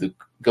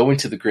Go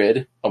Into the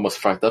Grid. Almost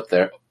fucked up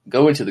there.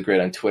 Go Into the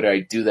Grid on Twitter. I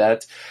do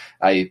that.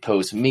 I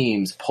post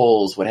memes,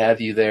 polls, what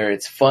have you there.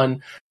 It's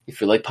fun. If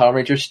you like Power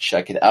Rangers,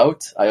 check it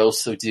out. I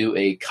also do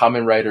a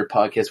Kamen Rider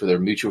podcast with our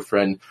mutual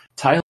friend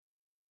Tyler.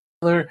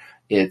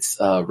 It's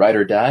Ride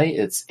or Die.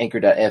 It's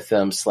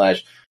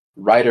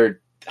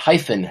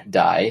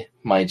anchor.fm/Ride-Die,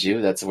 mind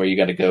you. That's where you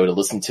got to go to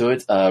listen to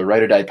it.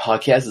 Ride or Die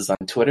podcast is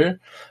on Twitter.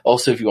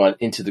 Also, if you want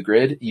Into the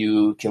Grid,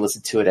 you can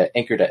listen to it at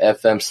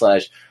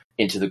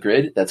anchor.fm/Into the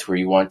Grid. That's where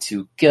you want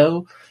to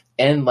go.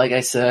 And like I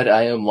said,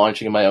 I am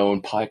launching my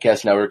own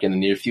podcast network in the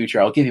near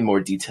future. I'll give you more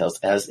details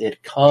as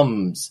it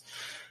comes.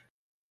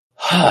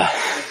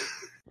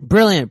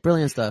 Brilliant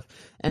stuff.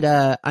 And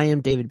I am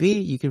David B.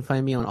 You can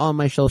find me on all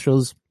my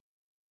socials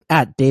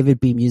at David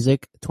B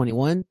Music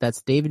 21.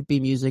 That's David B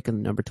Music and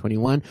the number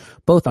 21,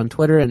 both on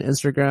Twitter and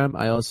Instagram.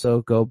 I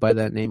also go by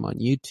that name on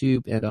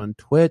YouTube and on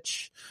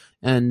Twitch.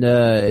 And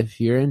if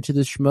you're into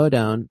the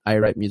Schmodown, I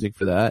write music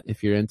for that.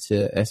 If you're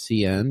into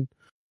SCN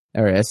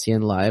or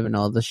SCN Live and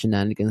all the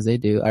shenanigans they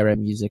do, I write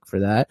music for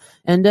that.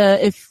 And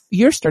if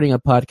you're starting a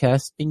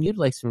podcast and you'd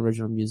like some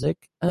original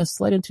music,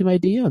 slide into my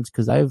DMs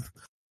because I've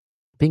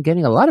been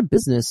getting a lot of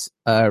business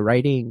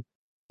writing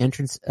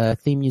entrance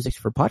theme music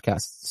for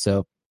podcasts.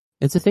 So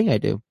it's a thing I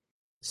do.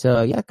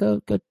 So yeah,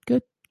 go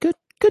check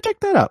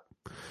that out.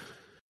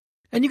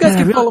 And you guys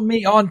can follow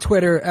me on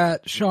Twitter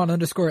at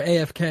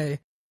Sean_AFK.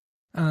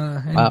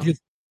 And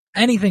just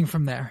anything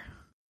from there.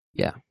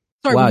 Yeah.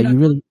 Sorry, wow,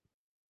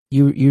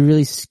 you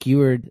really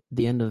skewered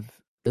the end of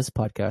this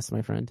podcast,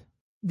 my friend.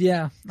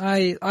 Yeah.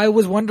 I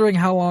was wondering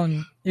how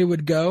long it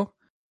would go,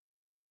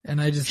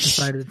 and I just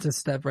decided to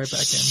step right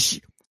back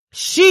in.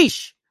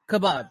 Sheesh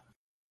kebab.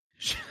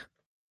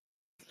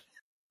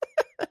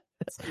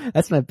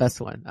 That's my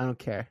best one. I don't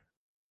care.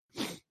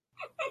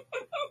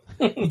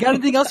 You got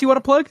anything else you want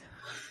to plug?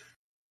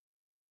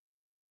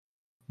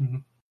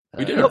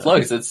 We did our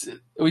plugs. It's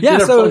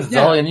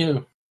all on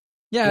you.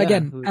 Yeah,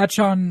 again, at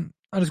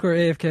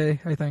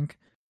Sean_AFK, I think.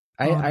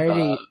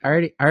 I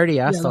already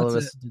asked all of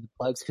us to do the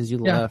plugs because you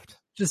left.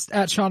 Just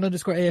at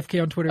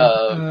Sean_AFK on Twitter.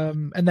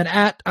 And then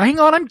hang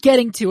on, I'm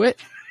getting to it.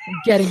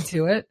 I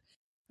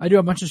do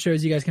a bunch of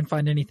shows. You guys can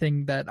find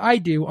anything that I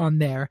do on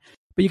there.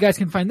 But you guys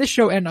can find this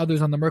show and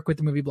others on the Merc with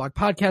the Movie Blog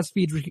podcast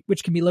feed,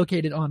 which can be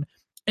located on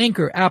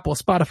Anchor, Apple,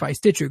 Spotify,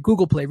 Stitcher,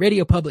 Google Play,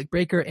 Radio Public,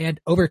 Breaker, and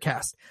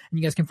Overcast. And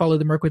you guys can follow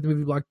the Merc with the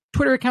Movie Blog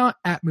Twitter account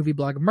at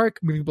MovieBlogMerc.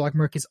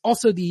 MovieBlogMerc is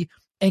also the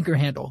Anchor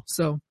handle.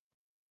 So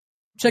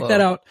check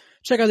that out.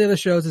 Check out the other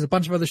shows. There's a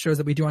bunch of other shows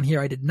that we do on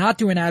here. I did not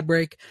do an ad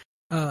break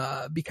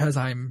because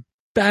I'm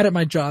bad at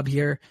my job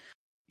here.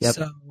 Yep.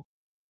 So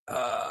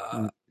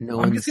I'm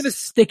just going to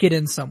stick it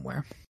in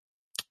somewhere.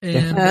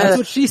 And that's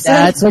what she said.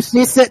 That's what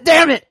she said.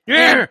 Damn it!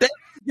 Yeah. Thank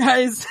you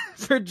guys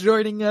for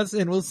joining us,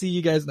 and we'll see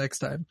you guys next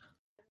time.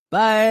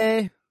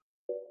 Bye.